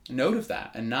note of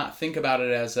that and not think about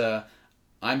it as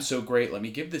I'm so great, let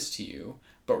me give this to you,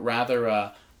 but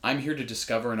rather I'm here to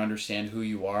discover and understand who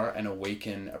you are and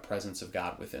awaken a presence of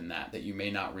God within that you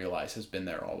may not realize has been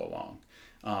there all along.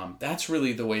 That's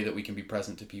really the way that we can be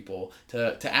present to people,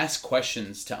 to ask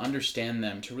questions, to understand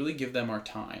them, to really give them our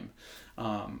time.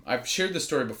 I've shared this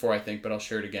story before, I think, but I'll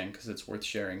share it again because it's worth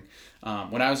sharing.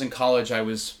 When I was in college, I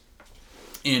was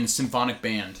in symphonic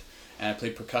band, and I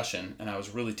played percussion, and I was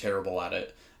really terrible at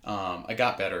it. I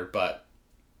got better, but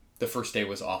the first day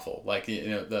was awful. Like,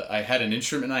 I had an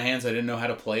instrument in my hands, I didn't know how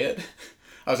to play it.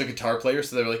 I was a guitar player,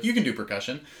 so they were like, you can do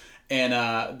percussion. And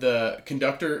the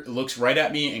conductor looks right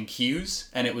at me and cues,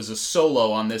 and it was a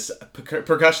solo on this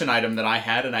percussion item that I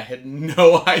had, and I had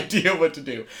no idea what to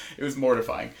do. It was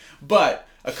mortifying. But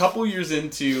a couple years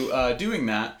into doing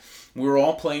that, we were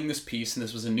all playing this piece, and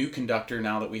this was a new conductor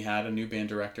now that we had, a new band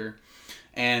director.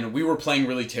 And we were playing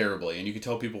really terribly, and you could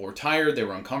tell people were tired, they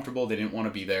were uncomfortable, they didn't want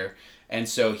to be there. And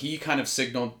so he kind of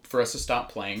signaled for us to stop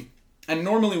playing. And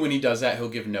normally when he does that, he'll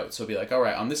give notes. He'll be like, all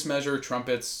right, on this measure,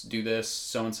 trumpets do this,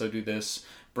 so-and-so do this,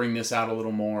 bring this out a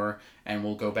little more, and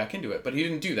we'll go back into it. But he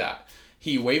didn't do that.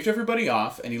 He waved everybody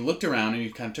off, and he looked around, and he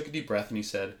kind of took a deep breath, and he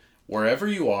said, wherever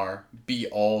you are, be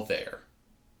all there.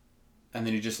 And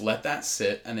then he just let that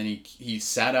sit, and then he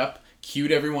sat up,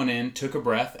 cued everyone in, took a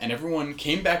breath, and everyone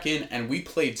came back in, and we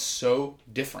played so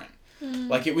different.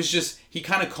 Like, it was just, he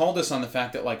kind of called us on the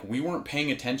fact that, like, we weren't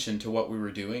paying attention to what we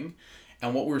were doing.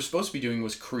 And what we were supposed to be doing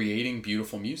was creating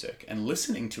beautiful music and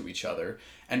listening to each other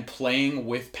and playing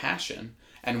with passion.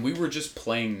 And we were just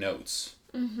playing notes,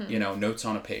 notes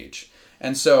on a page.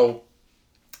 And so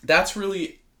that's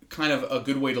really kind of a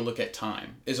good way to look at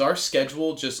time. Is our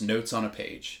schedule just notes on a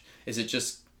page? Is it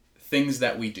just things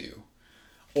that we do?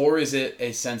 Or is it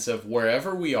a sense of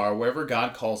wherever we are, wherever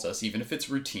God calls us, even if it's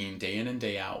routine, day in and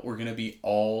day out, we're going to be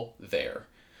all there,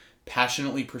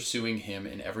 passionately pursuing Him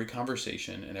in every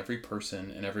conversation, in every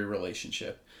person, in every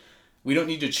relationship. We don't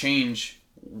need to change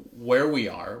where we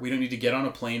are. We don't need to get on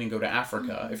a plane and go to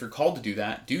Africa. If you're called to do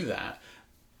that, do that.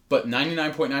 But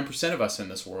 99.9% of us in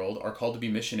this world are called to be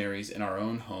missionaries in our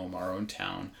own home, our own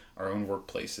town, our own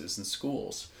workplaces and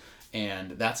schools.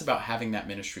 And that's about having that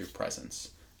ministry of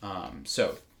presence.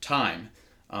 So time,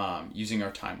 using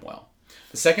our time well.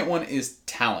 The second one is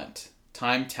talent.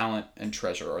 Time, talent, and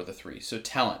treasure are the three. So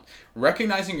talent,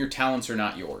 recognizing your talents are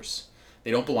not yours.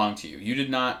 They don't belong to you. You did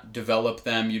not develop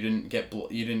them. You didn't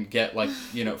get like,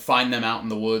 find them out in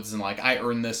the woods and like, I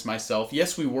earned this myself.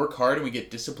 Yes, we work hard and we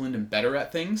get disciplined and better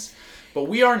at things, but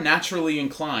we are naturally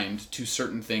inclined to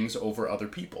certain things over other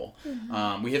people.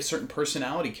 We have certain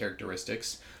personality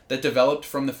characteristics that developed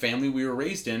from the family we were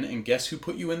raised in, and guess who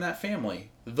put you in that family?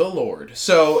 The Lord.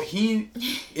 So He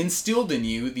instilled in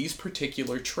you these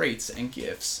particular traits and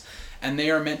gifts, and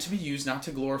they are meant to be used not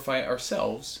to glorify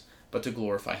ourselves, but to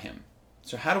glorify Him.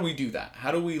 So how do we do that?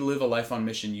 How do we live a life on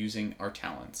mission using our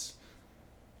talents?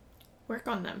 Work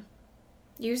on them.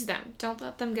 Use them. Don't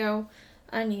let them go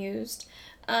unused.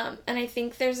 And I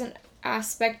think there's an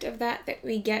aspect of that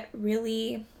we get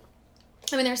really...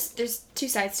 there's two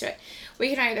sides to it.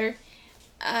 We can either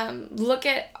look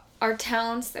at our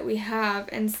talents that we have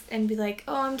and be like,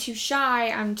 oh, I'm too shy,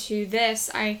 I'm too this,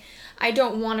 I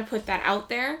don't want to put that out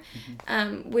there,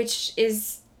 which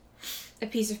is a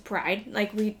piece of pride.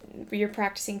 Like, you're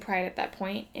practicing pride at that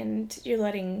point, and you're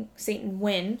letting Satan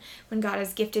win when God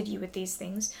has gifted you with these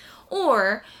things.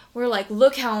 Or we're like,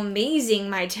 look how amazing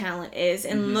my talent is,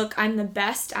 and look, I'm the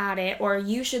best at it, or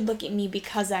you should look at me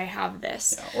because I have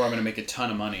this. Yeah, or I'm going to make a ton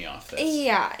of money off this.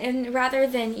 Yeah, and rather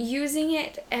than using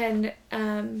it and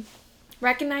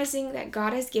recognizing that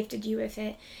God has gifted you with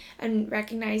it, and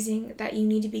recognizing that you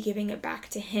need to be giving it back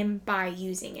to Him by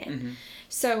using it.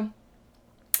 So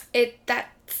that's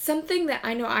something that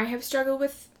I know I have struggled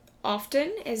with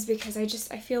often, is because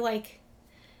I feel like,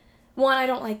 one, I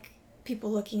don't like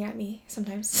people looking at me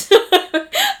sometimes. I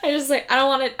just like, I don't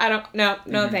want it,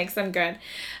 no thanks, I'm good.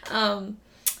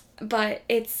 But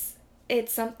it's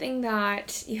something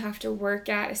that you have to work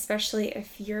at, especially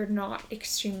if you're not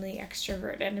extremely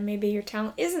extroverted, and maybe your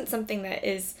talent isn't something that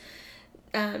is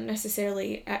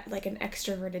necessarily like an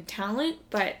extroverted talent,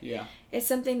 but it's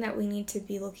something that we need to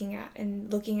be looking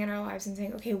at our lives and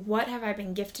saying, okay, what have I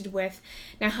been gifted with?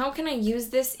 Now, how can I use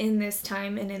this in this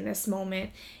time and in this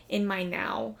moment in my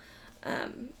now?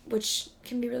 Which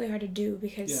can be really hard to do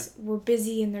because we're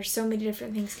busy and there's so many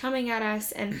different things coming at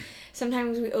us, and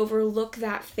sometimes we overlook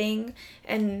that thing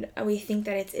and we think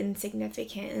that it's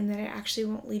insignificant and that it actually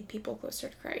won't lead people closer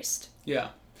to Christ. Yeah.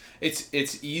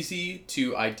 It's easy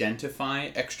to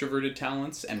identify extroverted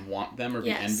talents and want them or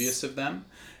be envious of them,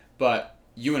 but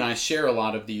you and I share a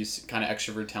lot of these kind of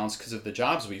extroverted talents because of the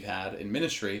jobs we've had in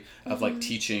ministry of like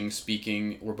teaching,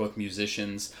 speaking. We're both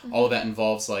musicians. All of that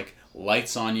involves like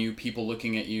lights on you, people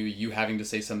looking at you, you having to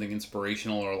say something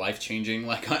inspirational or life-changing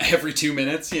like every 2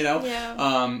 minutes, you know?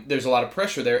 Yeah. There's a lot of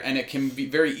pressure there, and it can be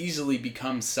very easily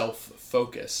become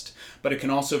self-focused. But it can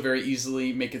also very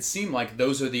easily make it seem like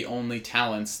those are the only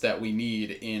talents that we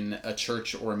need in a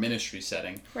church or a ministry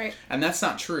setting. Right. And that's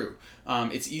not true.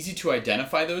 It's easy to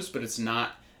identify those, but it's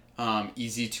not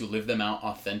easy to live them out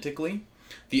authentically.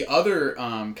 The other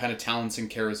kind of talents and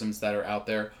charisms that are out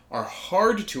there are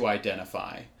hard to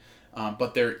identify,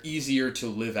 but they're easier to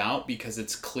live out because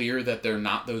it's clear that they're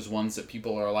not those ones that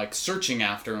people are like searching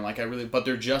after and like but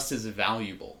they're just as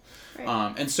valuable.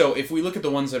 Right. And so if we look at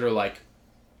the ones that are like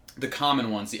the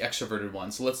common ones, the extroverted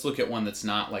ones, so let's look at one that's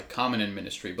not like common in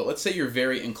ministry, but let's say you're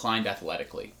very inclined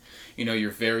athletically. You know,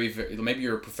 you're very, maybe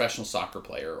you're a professional soccer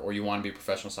player, or you want to be a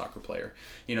professional soccer player.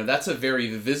 You know, that's a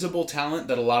very visible talent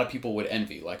that a lot of people would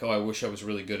envy. Like, oh, I wish I was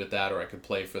really good at that, or I could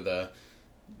play for the,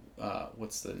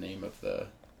 what's the name of the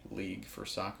league for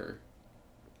soccer?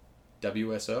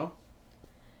 WSO?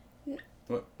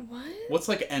 What? What's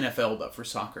like NFL, but for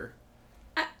soccer?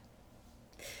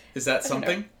 Is that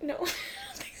something? No.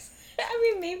 I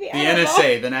mean, maybe. The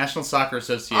NSA, the National Soccer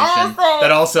Association,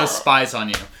 that also spies on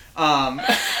you.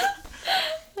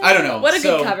 I don't know. What a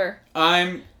good cover.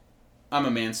 I'm a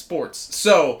man sports.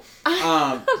 So,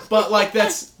 but like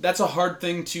that's a hard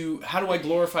thing to, how do I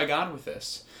glorify God with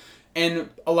this? And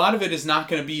a lot of it is not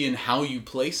going to be in how you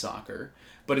play soccer,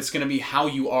 but it's going to be how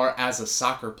you are as a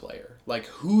soccer player. Like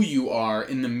who you are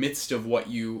in the midst of what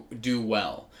you do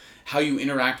well. How you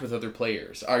interact with other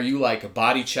players. Are you like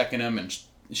body checking them and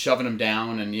shoving them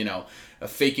down and, you know,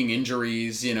 faking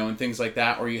injuries, you know, and things like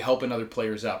that? Or are you helping other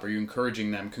players up? Are you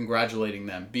encouraging them, congratulating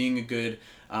them, being a good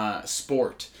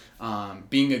sport,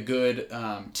 being a good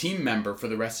team member for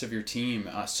the rest of your team,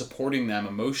 supporting them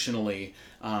emotionally,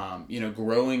 you know,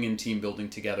 growing in team building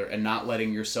together and not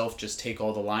letting yourself just take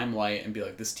all the limelight and be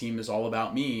like, this team is all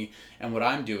about me and what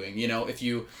I'm doing. You know, if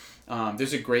you,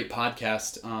 there's a great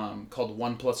podcast called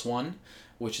 1+1,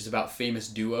 which is about famous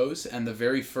duos, and the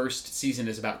very first season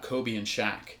is about Kobe and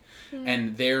Shaq.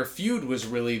 And their feud was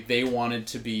really, they wanted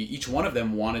to be, each one of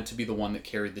them wanted to be the one that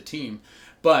carried the team.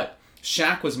 But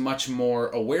Shaq was much more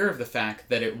aware of the fact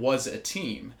that it was a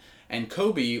team. And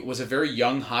Kobe was a very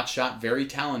young hotshot, very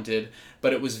talented,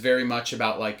 but it was very much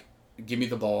about like, give me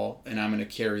the ball and I'm going to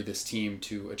carry this team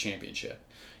to a championship.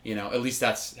 You know, at least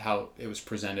that's how it was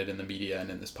presented in the media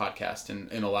and in this podcast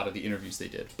and in a lot of the interviews they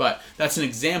did. But that's an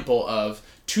example of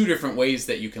two different ways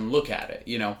that you can look at it.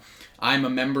 You know, I'm a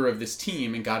member of this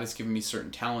team and God has given me certain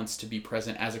talents to be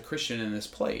present as a Christian in this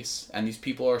place. And these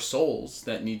people are souls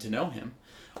that need to know him.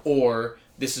 Or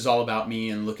this is all about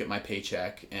me and look at my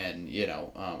paycheck and, you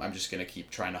know, I'm just going to keep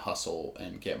trying to hustle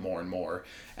and get more and more.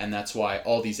 And that's why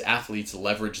all these athletes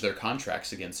leverage their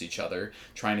contracts against each other,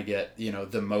 trying to get, you know,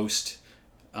 the most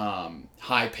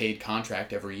high paid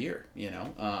contract every year, you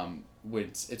know,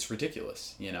 it's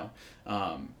ridiculous, you know,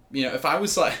 if I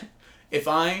was like, this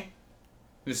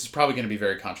is probably going to be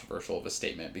very controversial of a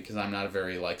statement because I'm not a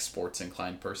very like sports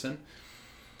inclined person,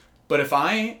 but if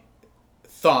I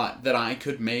thought that I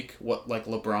could make what like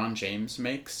LeBron James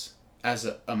makes as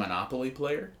a Monopoly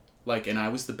player, like, and I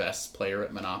was the best player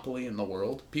at Monopoly in the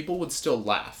world, people would still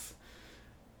laugh.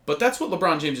 But that's what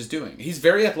LeBron James is doing. He's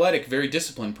very athletic, very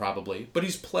disciplined probably, but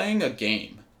he's playing a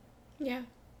game. Yeah.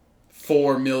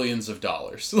 For millions of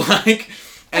dollars. Like,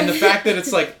 and the fact that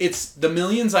it's like, it's the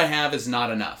millions I have is not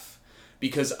enough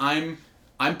because I'm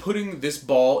putting this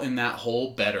ball in that hole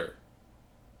better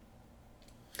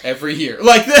every year.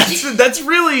 Like that's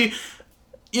really,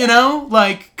 you know,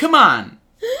 like, come on.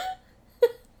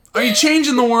 Are you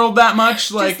changing the world that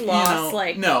much? Like, just lost, you know,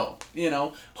 like, no, you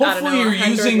know, hopefully you're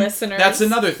 100 using, listeners. that's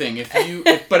another thing.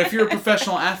 But if you're a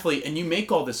professional athlete and you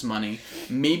make all this money,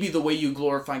 maybe the way you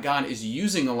glorify God is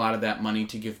using a lot of that money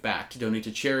to give back, to donate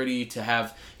to charity,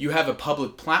 you have a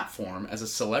public platform as a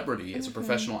celebrity, as a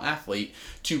professional athlete,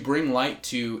 to bring light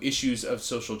to issues of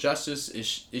social justice,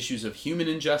 issues of human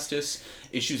injustice,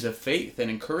 issues of faith and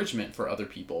encouragement for other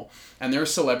people. And there are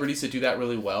celebrities that do that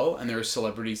really well, and there are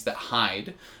celebrities that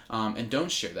hide and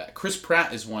don't share that. Chris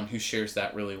Pratt is one who shares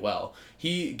that really well.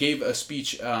 He gave a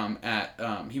speech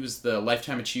he was the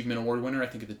Lifetime Achievement Award winner, I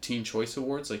think at the Teen Choice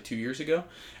Awards like 2 years ago,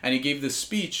 and he gave this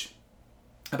speech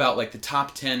about like the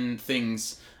top 10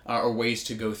 things or ways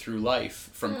to go through life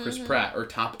from Chris Pratt, or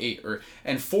top 8,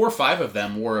 and 4 or 5 of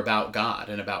them were about God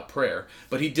and about prayer.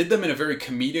 But he did them in a very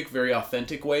comedic, very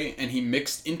authentic way, and he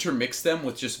intermixed them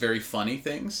with just very funny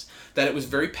things, that it was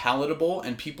very palatable,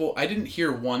 and I didn't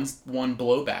hear one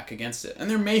blowback against it. And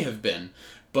there may have been,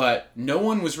 but no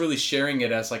one was really sharing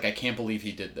it as like, I can't believe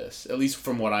he did this, at least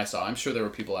from what I saw. I'm sure there were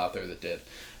people out there that did.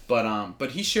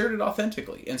 but he shared it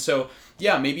authentically. And so,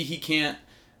 yeah, maybe he can't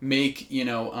make,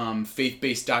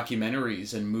 faith-based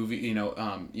documentaries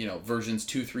and versions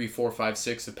 2, 3, 4, 5,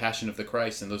 6 of Passion of the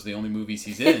Christ, and those are the only movies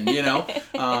he's in,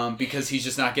 because he's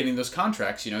just not getting those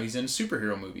contracts. He's in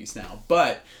superhero movies now.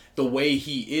 But the way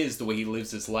he is, the way he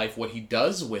lives his life, what he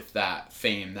does with that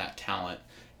fame, that talent,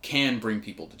 can bring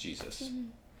people to Jesus. Mm-hmm.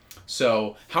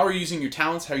 So how are you using your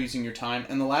talents? How are you using your time?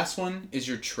 And the last one is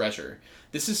your treasure.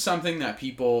 This is something that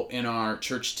people in our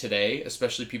church today,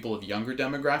 especially people of younger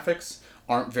demographics,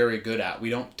 aren't very good at. We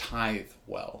don't tithe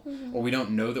well, mm-hmm. or we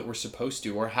don't know that we're supposed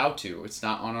to or how to. It's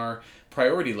not on our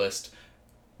priority list.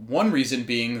 One reason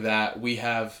being that we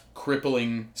have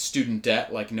crippling student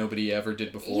debt like nobody ever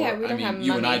did before. Yeah, we don't have money.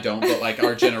 You and I don't, but like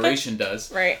our generation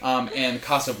does. Right. And the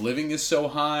cost of living is so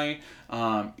high.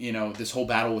 This whole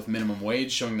battle with minimum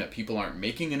wage showing that people aren't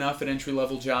making enough at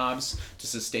entry-level jobs to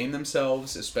sustain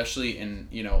themselves, especially in,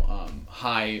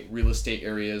 high real estate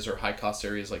areas or high-cost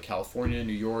areas like California,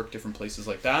 New York, different places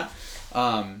like that.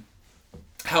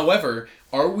 However,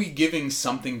 are we giving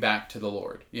something back to the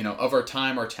Lord, of our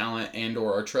time, our talent, and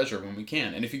or our treasure when we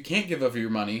can? And if you can't give of your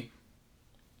money,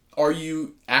 are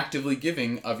you actively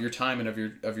giving of your time and of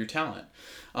your talent?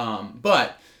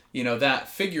 But that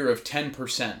figure of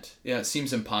 10%, it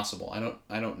seems impossible.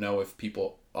 I don't know if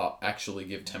people actually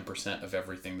give 10% of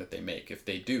everything that they make. If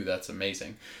they do, that's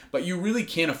amazing. But you really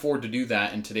can't afford to do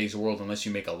that in today's world unless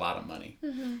you make a lot of money.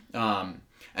 Mm-hmm.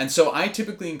 And so I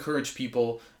typically encourage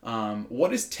people,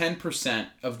 what is 10%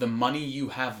 of the money you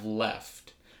have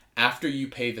left after you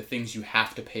pay the things you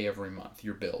have to pay every month,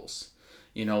 your bills?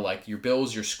 Like your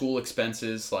bills, your school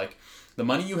expenses, like the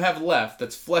money you have left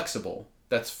that's flexible,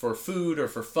 that's for food or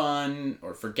for fun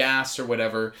or for gas or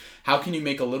whatever. How can you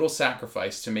make a little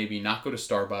sacrifice to maybe not go to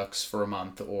Starbucks for a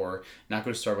month or not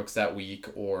go to Starbucks that week,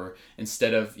 or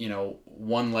instead of,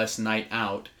 one less night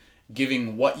out,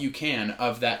 giving what you can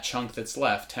of that chunk that's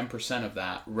left, 10% of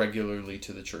that, regularly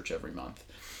to the church every month.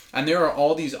 And there are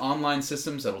all these online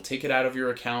systems that'll take it out of your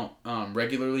account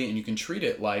regularly, and you can treat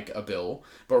it like a bill,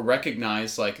 but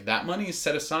recognize like that money is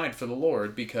set aside for the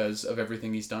Lord because of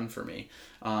everything He's done for me.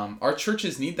 Our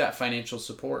churches need that financial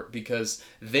support because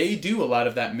they do a lot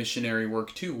of that missionary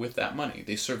work too with that money.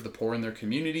 They serve the poor in their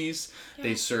communities. Yeah.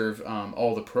 They serve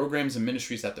all the programs and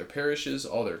ministries at their parishes,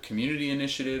 all their community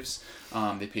initiatives.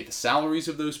 They pay the salaries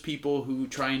of those people who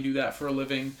try and do that for a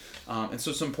living. And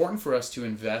so it's important for us to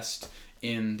invest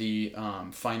in the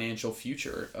financial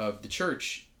future of the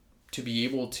church to be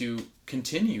able to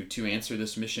continue to answer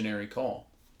this missionary call.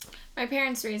 My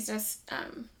parents raised us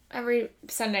every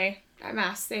Sunday at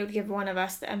Mass. They would give one of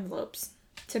us the envelopes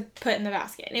to put in the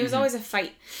basket. And it was mm-hmm. always a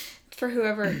fight for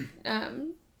whoever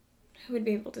who would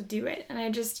be able to do it. And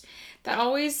that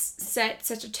always set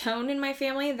such a tone in my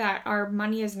family that our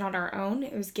money is not our own.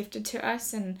 It was gifted to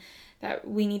us, and that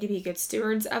we need to be good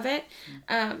stewards of it,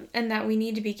 and that we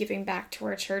need to be giving back to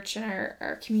our church and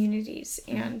our communities.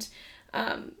 And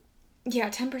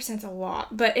 10% is a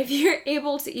lot. But if you're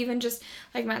able to even just,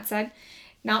 like Matt said,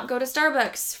 not go to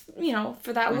Starbucks,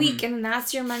 for that mm-hmm. week, and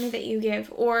that's your money that you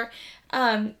give, or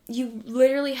you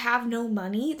literally have no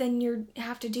money, then you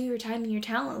have to do your time and your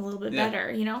talent a little bit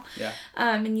better, Yeah.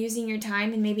 And using your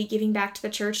time and maybe giving back to the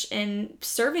church and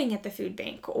serving at the food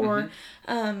bank, or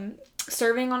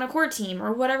serving on a core team,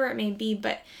 or whatever it may be.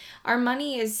 But our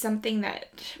money is something that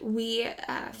we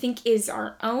think is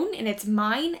our own, and it's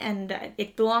mine, and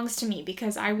it belongs to me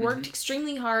because I worked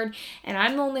extremely hard, and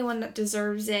I'm the only one that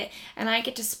deserves it, and I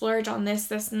get to splurge on this,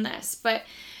 and this. But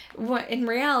in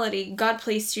reality, God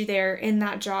placed you there in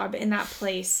that job, in that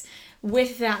place,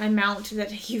 with that amount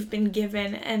that you've been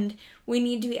given, and we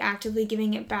need to be actively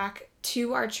giving it back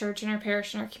to our church and our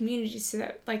parish and our community, so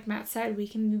that, like Matt said, we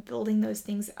can be building those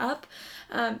things up,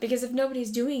 because if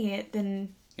nobody's doing it,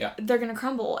 then they're going to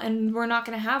crumble, and we're not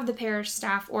going to have the parish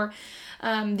staff or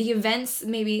the events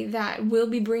maybe that will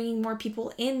be bringing more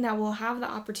people in that will have the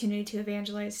opportunity to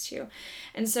evangelize to.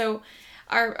 And so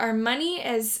our money,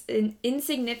 as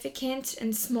insignificant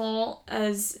and small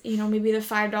as, maybe the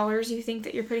 $5 you think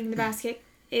that you're putting in the basket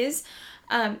is,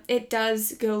 it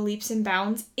does go leaps and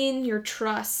bounds in your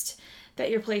trust that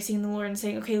you're placing in the Lord and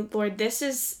saying, okay, Lord, this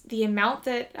is the amount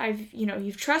that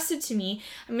you've trusted to me.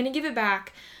 I'm going to give it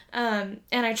back. And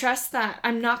I trust that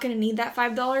I'm not going to need that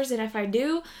 $5. And if I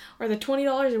do, or the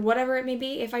 $20 or whatever it may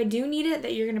be, if I do need it,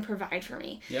 that you're going to provide for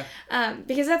me. Yeah.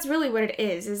 Because that's really what it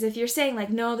is if you're saying like,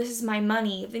 no, this is my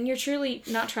money, then you're truly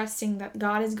not trusting that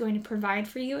God is going to provide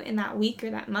for you in that week or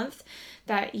that month,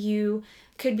 that you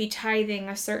could be tithing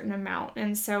a certain amount.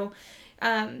 And so,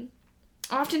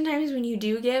 oftentimes when you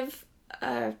do give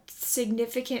a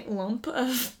significant lump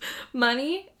of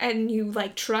money and you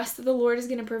like trust that the Lord is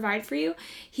going to provide for you,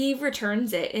 he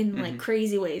returns it in like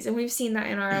crazy ways. And we've seen that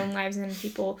in our own lives and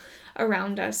people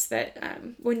around us, that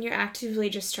when you're actively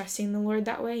just trusting the Lord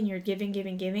that way and you're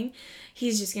giving,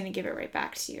 he's just going to give it right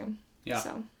back to you. Yeah.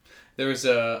 So there was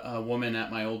a woman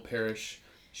at my old parish.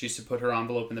 She used to put her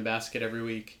envelope in the basket every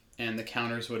week, and the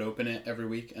counters would open it every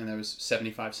week, and there was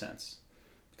 75 cents.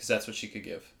 Because that's what she could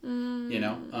give, you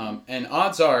know? And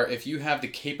odds are, if you have the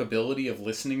capability of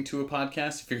listening to a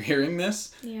podcast, if you're hearing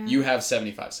this, you have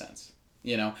 75 cents.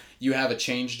 You know, you have a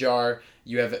change jar,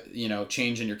 you have, you know,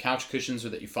 change in your couch cushions or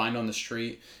that you find on the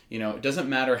street. You know, it doesn't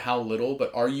matter how little,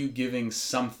 but are you giving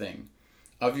something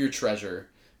of your treasure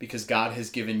because God has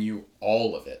given you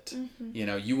all of it? You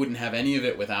know, you wouldn't have any of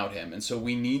it without him. And so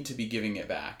we need to be giving it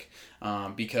back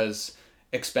because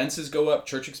expenses go up,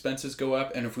 church expenses go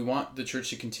up, and if we want the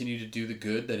church to continue to do the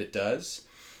good that it does,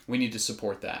 we need to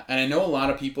support that. And I know a lot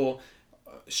of people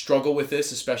struggle with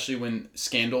this, especially when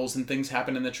scandals and things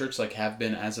happen in the church, like have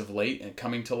been as of late and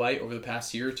coming to light over the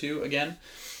past year or two again.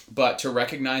 But to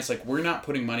recognize, like, we're not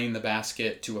putting money in the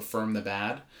basket to affirm the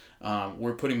bad.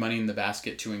 We're putting money in the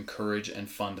basket to encourage and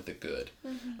fund the good.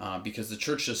 Because the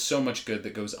church does so much good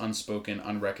that goes unspoken,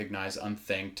 unrecognized,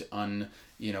 unthanked,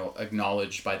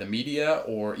 acknowledged by the media,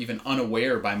 or even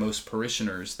unaware by most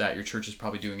parishioners that your church is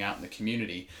probably doing out in the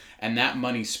community. And that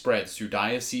money spreads through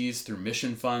dioceses, through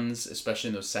mission funds, especially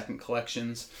in those second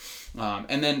collections.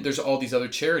 And then there's all these other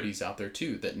charities out there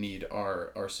too that need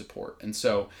our support. And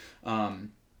so,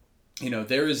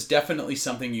 there is definitely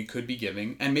something you could be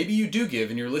giving. And maybe you do give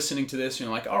and you're listening to this and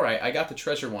you're like, all right, I got the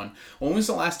treasure one. When was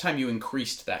the last time you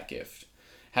increased that gift?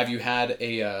 Have you had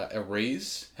a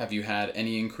raise? Have you had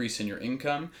any increase in your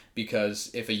income? Because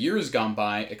if a year has gone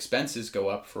by, expenses go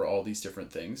up for all these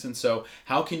different things. And so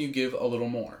how can you give a little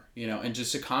more? And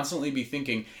just to constantly be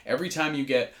thinking every time you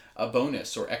get a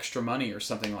bonus or extra money or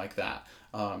something like that,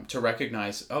 to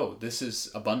recognize, oh, this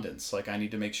is abundance. Like, I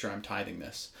need to make sure I'm tithing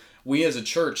this. We as a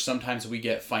church, sometimes we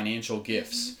get financial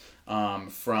gifts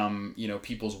from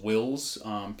people's wills,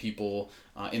 people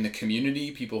in the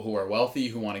community, people who are wealthy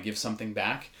who want to give something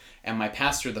back. And my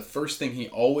pastor, the first thing he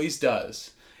always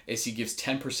does is he gives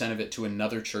 10% of it to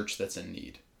another church that's in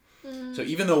need. So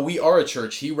even though we are a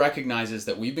church, he recognizes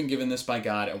that we've been given this by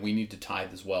God and we need to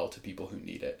tithe as well to people who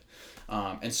need it.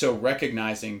 And so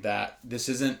recognizing that this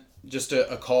isn't just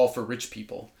a call for rich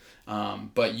people,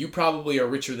 but you probably are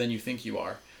richer than you think you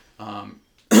are.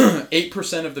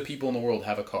 8% of the people in the world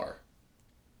have a car.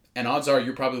 And odds are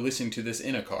you're probably listening to this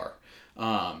in a car.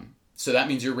 So that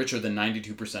means you're richer than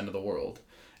 92% of the world.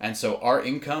 And so our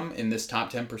income in this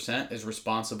top 10% is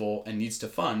responsible and needs to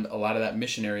fund a lot of that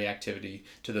missionary activity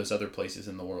to those other places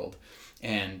in the world.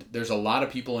 And there's a lot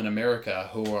of people in America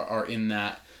who are in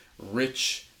that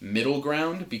rich middle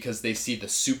ground because they see the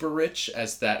super rich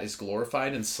as that is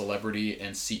glorified in celebrity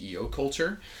and CEO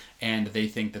culture. And they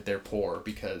think that they're poor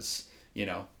because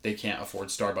they can't afford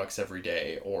Starbucks every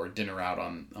day or dinner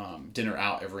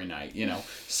out every night,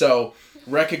 So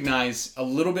recognize a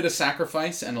little bit of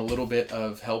sacrifice and a little bit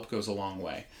of help goes a long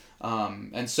way.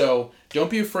 And so don't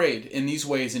be afraid in these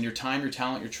ways, in your time, your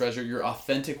talent, your treasure, your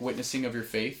authentic witnessing of your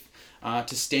faith,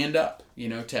 to stand up,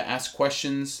 to ask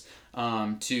questions,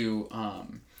 to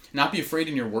not be afraid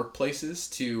in your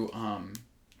workplaces,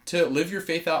 to live your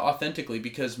faith out authentically,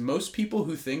 because most people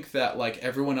who think that like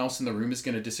everyone else in the room is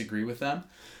going to disagree with them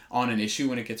on an issue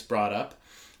when it gets brought up,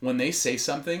 when they say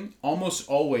something, almost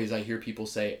always I hear people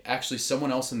say, actually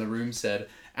someone else in the room said,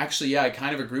 actually, yeah, I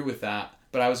kind of agree with that,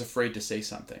 but I was afraid to say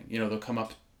something. They'll come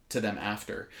up to them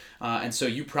after. And so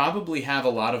you probably have a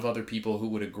lot of other people who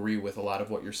would agree with a lot of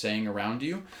what you're saying around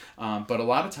you. But a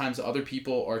lot of times other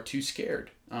people are too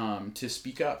scared to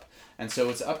speak up. And so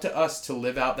it's up to us to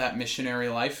live out that missionary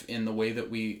life in the way that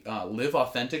we live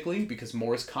authentically, because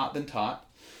more is caught than taught,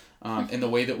 in the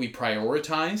way that we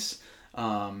prioritize.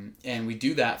 And we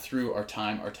do that through our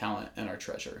time, our talent, and our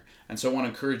treasure. And so I want to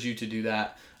encourage you to do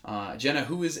that. Jenna,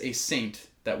 who is a saint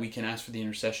that we can ask for the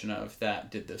intercession of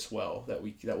that did this well, that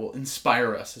will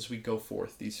inspire us as we go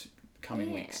forth these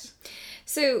coming weeks?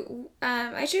 So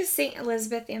I chose St.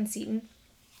 Elizabeth Ann Seton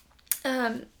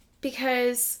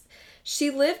because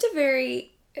she lived a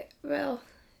very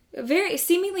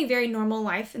seemingly very normal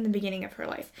life in the beginning of her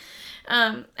life.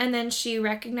 And then she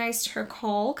recognized her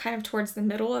call kind of towards the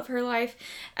middle of her life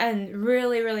and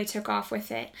really, really took off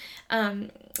with it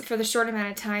for the short amount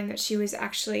of time that she was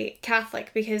actually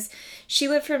Catholic, because she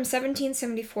lived from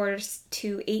 1774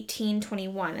 to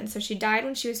 1821. And so she died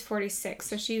when she was 46.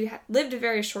 So she lived a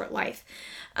very short life.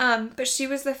 But she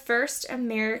was the first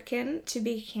American to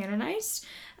be canonized.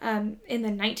 in the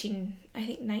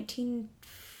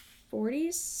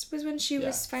 1940s was when she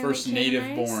was finally first canonized.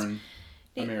 native-born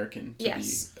American to be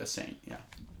a saint. Yeah.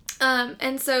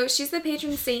 And so she's the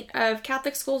patron saint of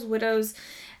Catholic schools, widows,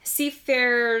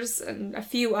 seafarers, and a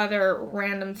few other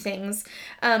random things.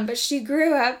 But she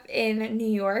grew up in New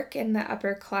York in the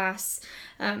upper class,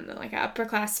 like an upper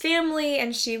class family,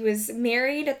 and she was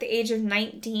married at the age of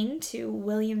 19 to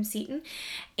William Seton,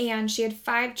 and she had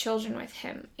 5 children with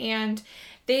him. And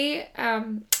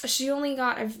she only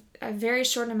got a very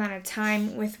short amount of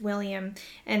time with William,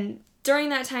 and during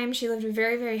that time she lived a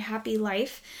very, very happy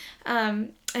life.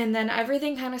 And then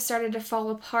everything kind of started to fall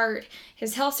apart.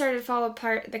 His health started to fall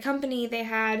apart. The company they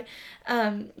had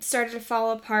started to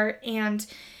fall apart, and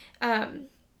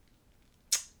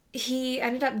he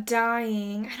ended up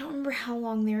dying. I don't remember how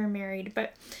long they were married,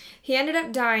 but he ended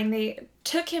up dying. They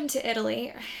took him to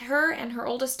Italy. Her and her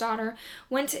oldest daughter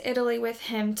went to Italy with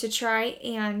him to try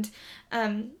and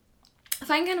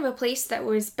find kind of a place that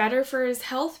was better for his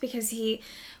health, because he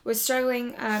was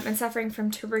struggling and suffering from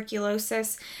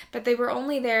tuberculosis, but they were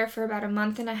only there for about a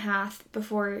month and a half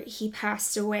before he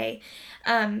passed away.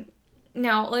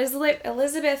 Now,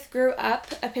 Elizabeth grew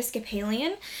up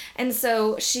Episcopalian, and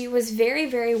so she was very,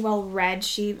 very well read.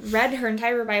 She read her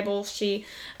entire Bible. She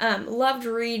loved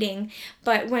reading,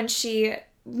 but when she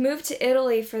moved to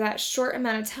Italy for that short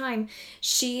amount of time,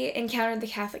 she encountered the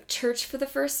Catholic Church for the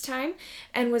first time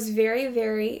and was very,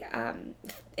 very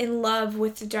in love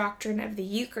with the doctrine of the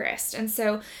Eucharist. And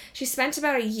so she spent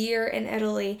about a year in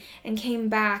Italy and came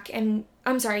back, and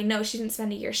I'm sorry, no, she didn't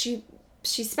spend a year. She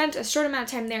spent a short amount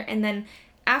of time there, and then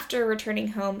after returning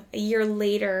home, a year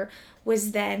later,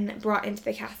 was then brought into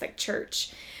the Catholic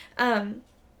Church. And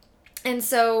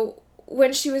so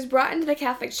when she was brought into the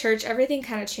Catholic Church, everything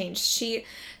kind of changed. She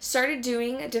started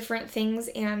doing different things,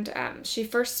 and she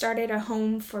first started a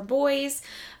home for boys,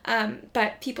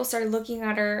 but people started looking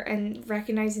at her and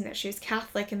recognizing that she was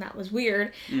Catholic, and that was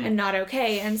weird and not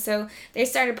okay. And so they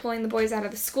started pulling the boys out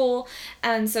of the school,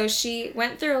 and so she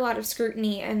went through a lot of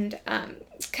scrutiny and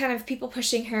kind of people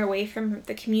pushing her away from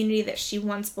the community that she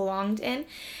once belonged in.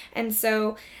 And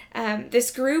so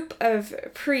this group of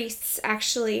priests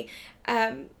actually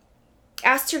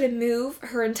asked her to move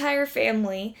her entire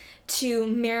family to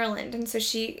Maryland. And so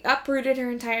she uprooted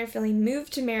her entire family,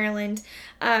 moved to Maryland,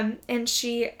 and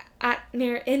she,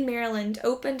 in Maryland,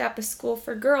 opened up a school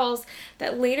for girls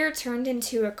that later turned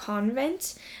into a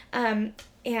convent,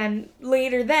 and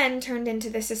later then turned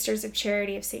into the Sisters of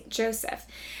Charity of St. Joseph.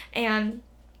 And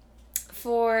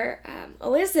for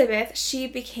Elizabeth, she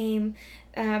became,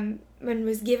 and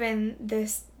was given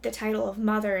the title of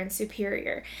Mother and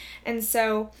Superior. And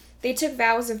so they took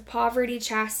vows of poverty,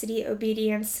 chastity,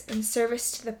 obedience, and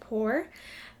service to the poor.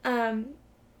 And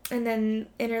then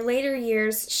in her later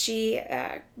years, she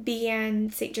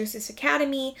began St. Joseph's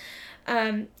Academy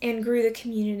and grew the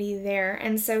community there.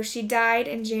 And so she died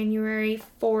in January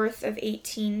 4th of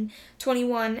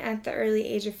 1821 at the early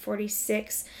age of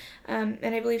 46. And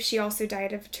I believe she also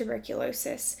died of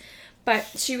tuberculosis. But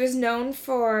she was known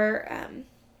for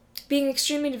being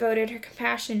extremely devoted, her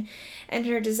compassion, and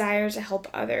her desire to help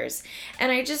others.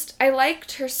 And I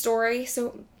liked her story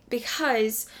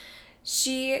because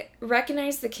she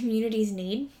recognized the community's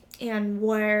need and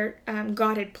where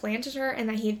God had planted her, and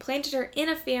that he had planted her in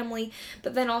a family,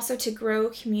 but then also to grow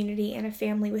community and a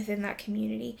family within that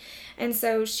community. And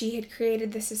so she had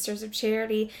created the Sisters of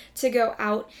Charity to go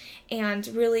out and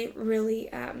really, really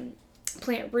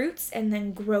plant roots and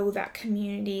then grow that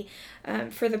community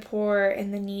for the poor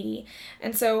and the needy.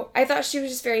 And so I thought she was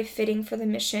just very fitting for the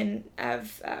mission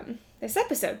of this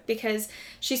episode, because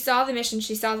she saw the mission,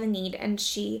 she saw the need, and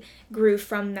she grew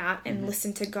from that and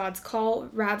listened to God's call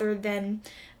rather than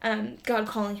God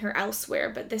calling her elsewhere.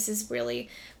 But this is really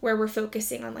where we're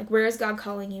focusing on, like, where is God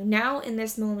calling you now in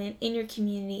this moment, in your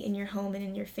community, in your home, and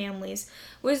in your families,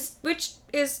 which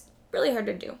is really hard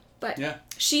to do. But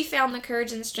she found the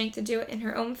courage and the strength to do it in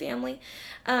her own family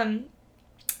and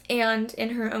in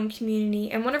her own community.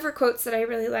 And one of her quotes that I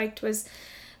really liked was,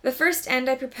 "The first end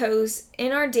I propose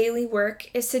in our daily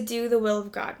work is to do the will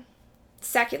of God.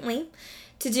 Secondly,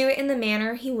 to do it in the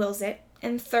manner he wills it.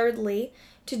 And thirdly,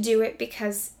 to do it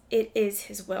because it is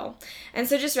his will." And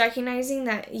so just recognizing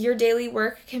that your daily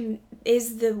work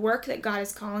is the work that God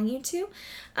is calling you to,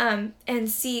 and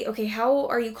see, okay, how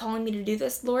are you calling me to do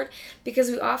this, Lord? Because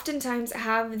we oftentimes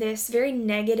have this very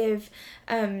negative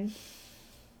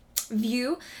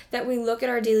view that we look at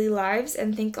our daily lives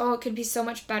and think, oh, it could be so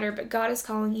much better, but God is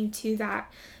calling you to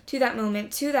that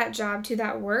moment, to that job, to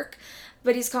that work,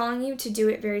 but he's calling you to do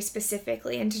it very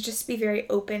specifically and to just be very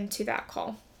open to that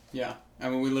call. Yeah. I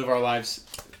mean, we live our lives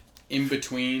in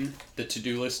between the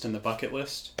to-do list and the bucket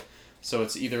list. So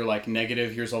it's either like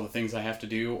negative, here's all the things I have to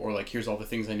do, or like here's all the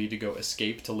things I need to go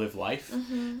escape to live life.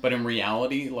 Mm-hmm. But in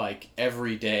reality, like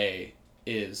every day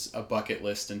is a bucket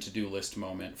list and to-do list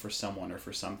moment for someone or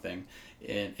for something.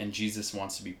 And Jesus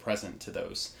wants to be present to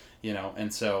those, you know,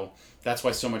 and so that's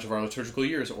why so much of our liturgical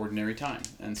year is ordinary time.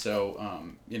 And so,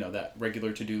 you know, that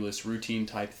regular to-do list, routine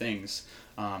type things,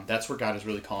 that's where God is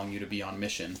really calling you to be on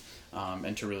mission,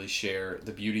 and to really share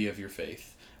the beauty of your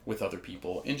faith with other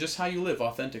people and just how you live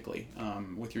authentically,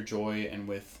 with your joy and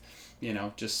with, you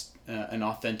know, just an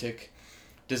authentic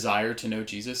desire to know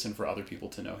Jesus and for other people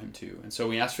to know him too. And so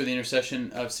we ask for the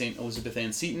intercession of St. Elizabeth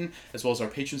Ann Seton, as well as our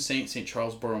patron saint, St.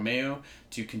 Charles Borromeo,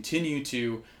 to continue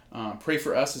to pray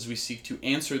for us as we seek to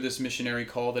answer this missionary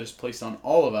call that is placed on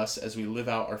all of us as we live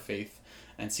out our faith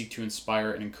and seek to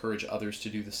inspire and encourage others to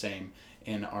do the same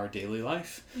in our daily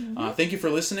life. Mm-hmm. Thank you for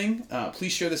listening.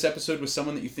 Please share this episode with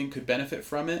someone that you think could benefit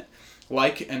from it.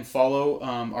 Like and follow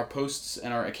our posts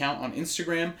and our account on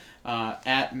Instagram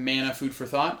at Manna Food for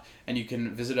Thought, and you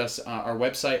can visit us our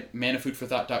website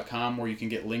mannafoodforthought.com, where you can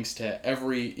get links to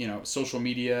every social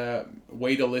media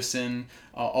way to listen,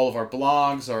 all of our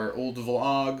blogs, our old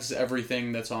vlogs,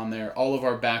 everything that's on there, all of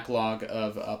our backlog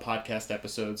of podcast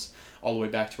episodes, all the way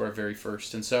back to our very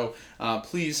first. And so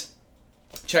please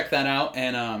check that out,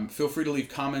 and feel free to leave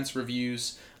comments,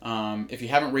 reviews. If you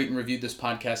haven't rated and reviewed this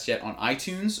podcast yet on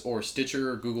iTunes or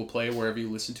Stitcher or Google Play, wherever you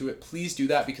listen to it, please do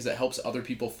that because it helps other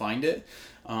people find it.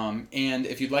 And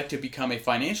if you'd like to become a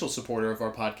financial supporter of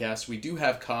our podcast, we do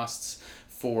have costs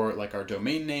for like our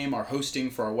domain name, our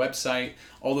hosting for our website,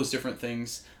 all those different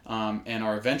things, and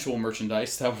our eventual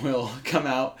merchandise that will come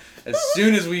out as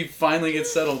soon as we finally get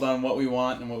settled on what we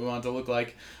want and what we want it to look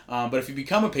like. But if you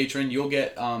become a patron, you'll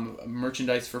get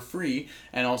merchandise for free,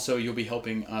 and also you'll be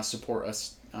helping support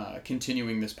us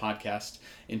continuing this podcast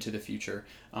into the future.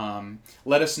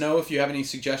 Let us know if you have any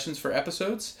suggestions for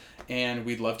episodes, and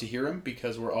we'd love to hear them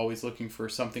because we're always looking for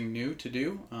something new to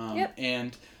do. Yep.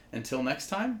 And until next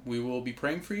time, we will be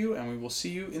praying for you, and we will see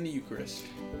you in the Eucharist.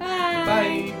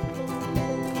 Bye.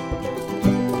 Bye.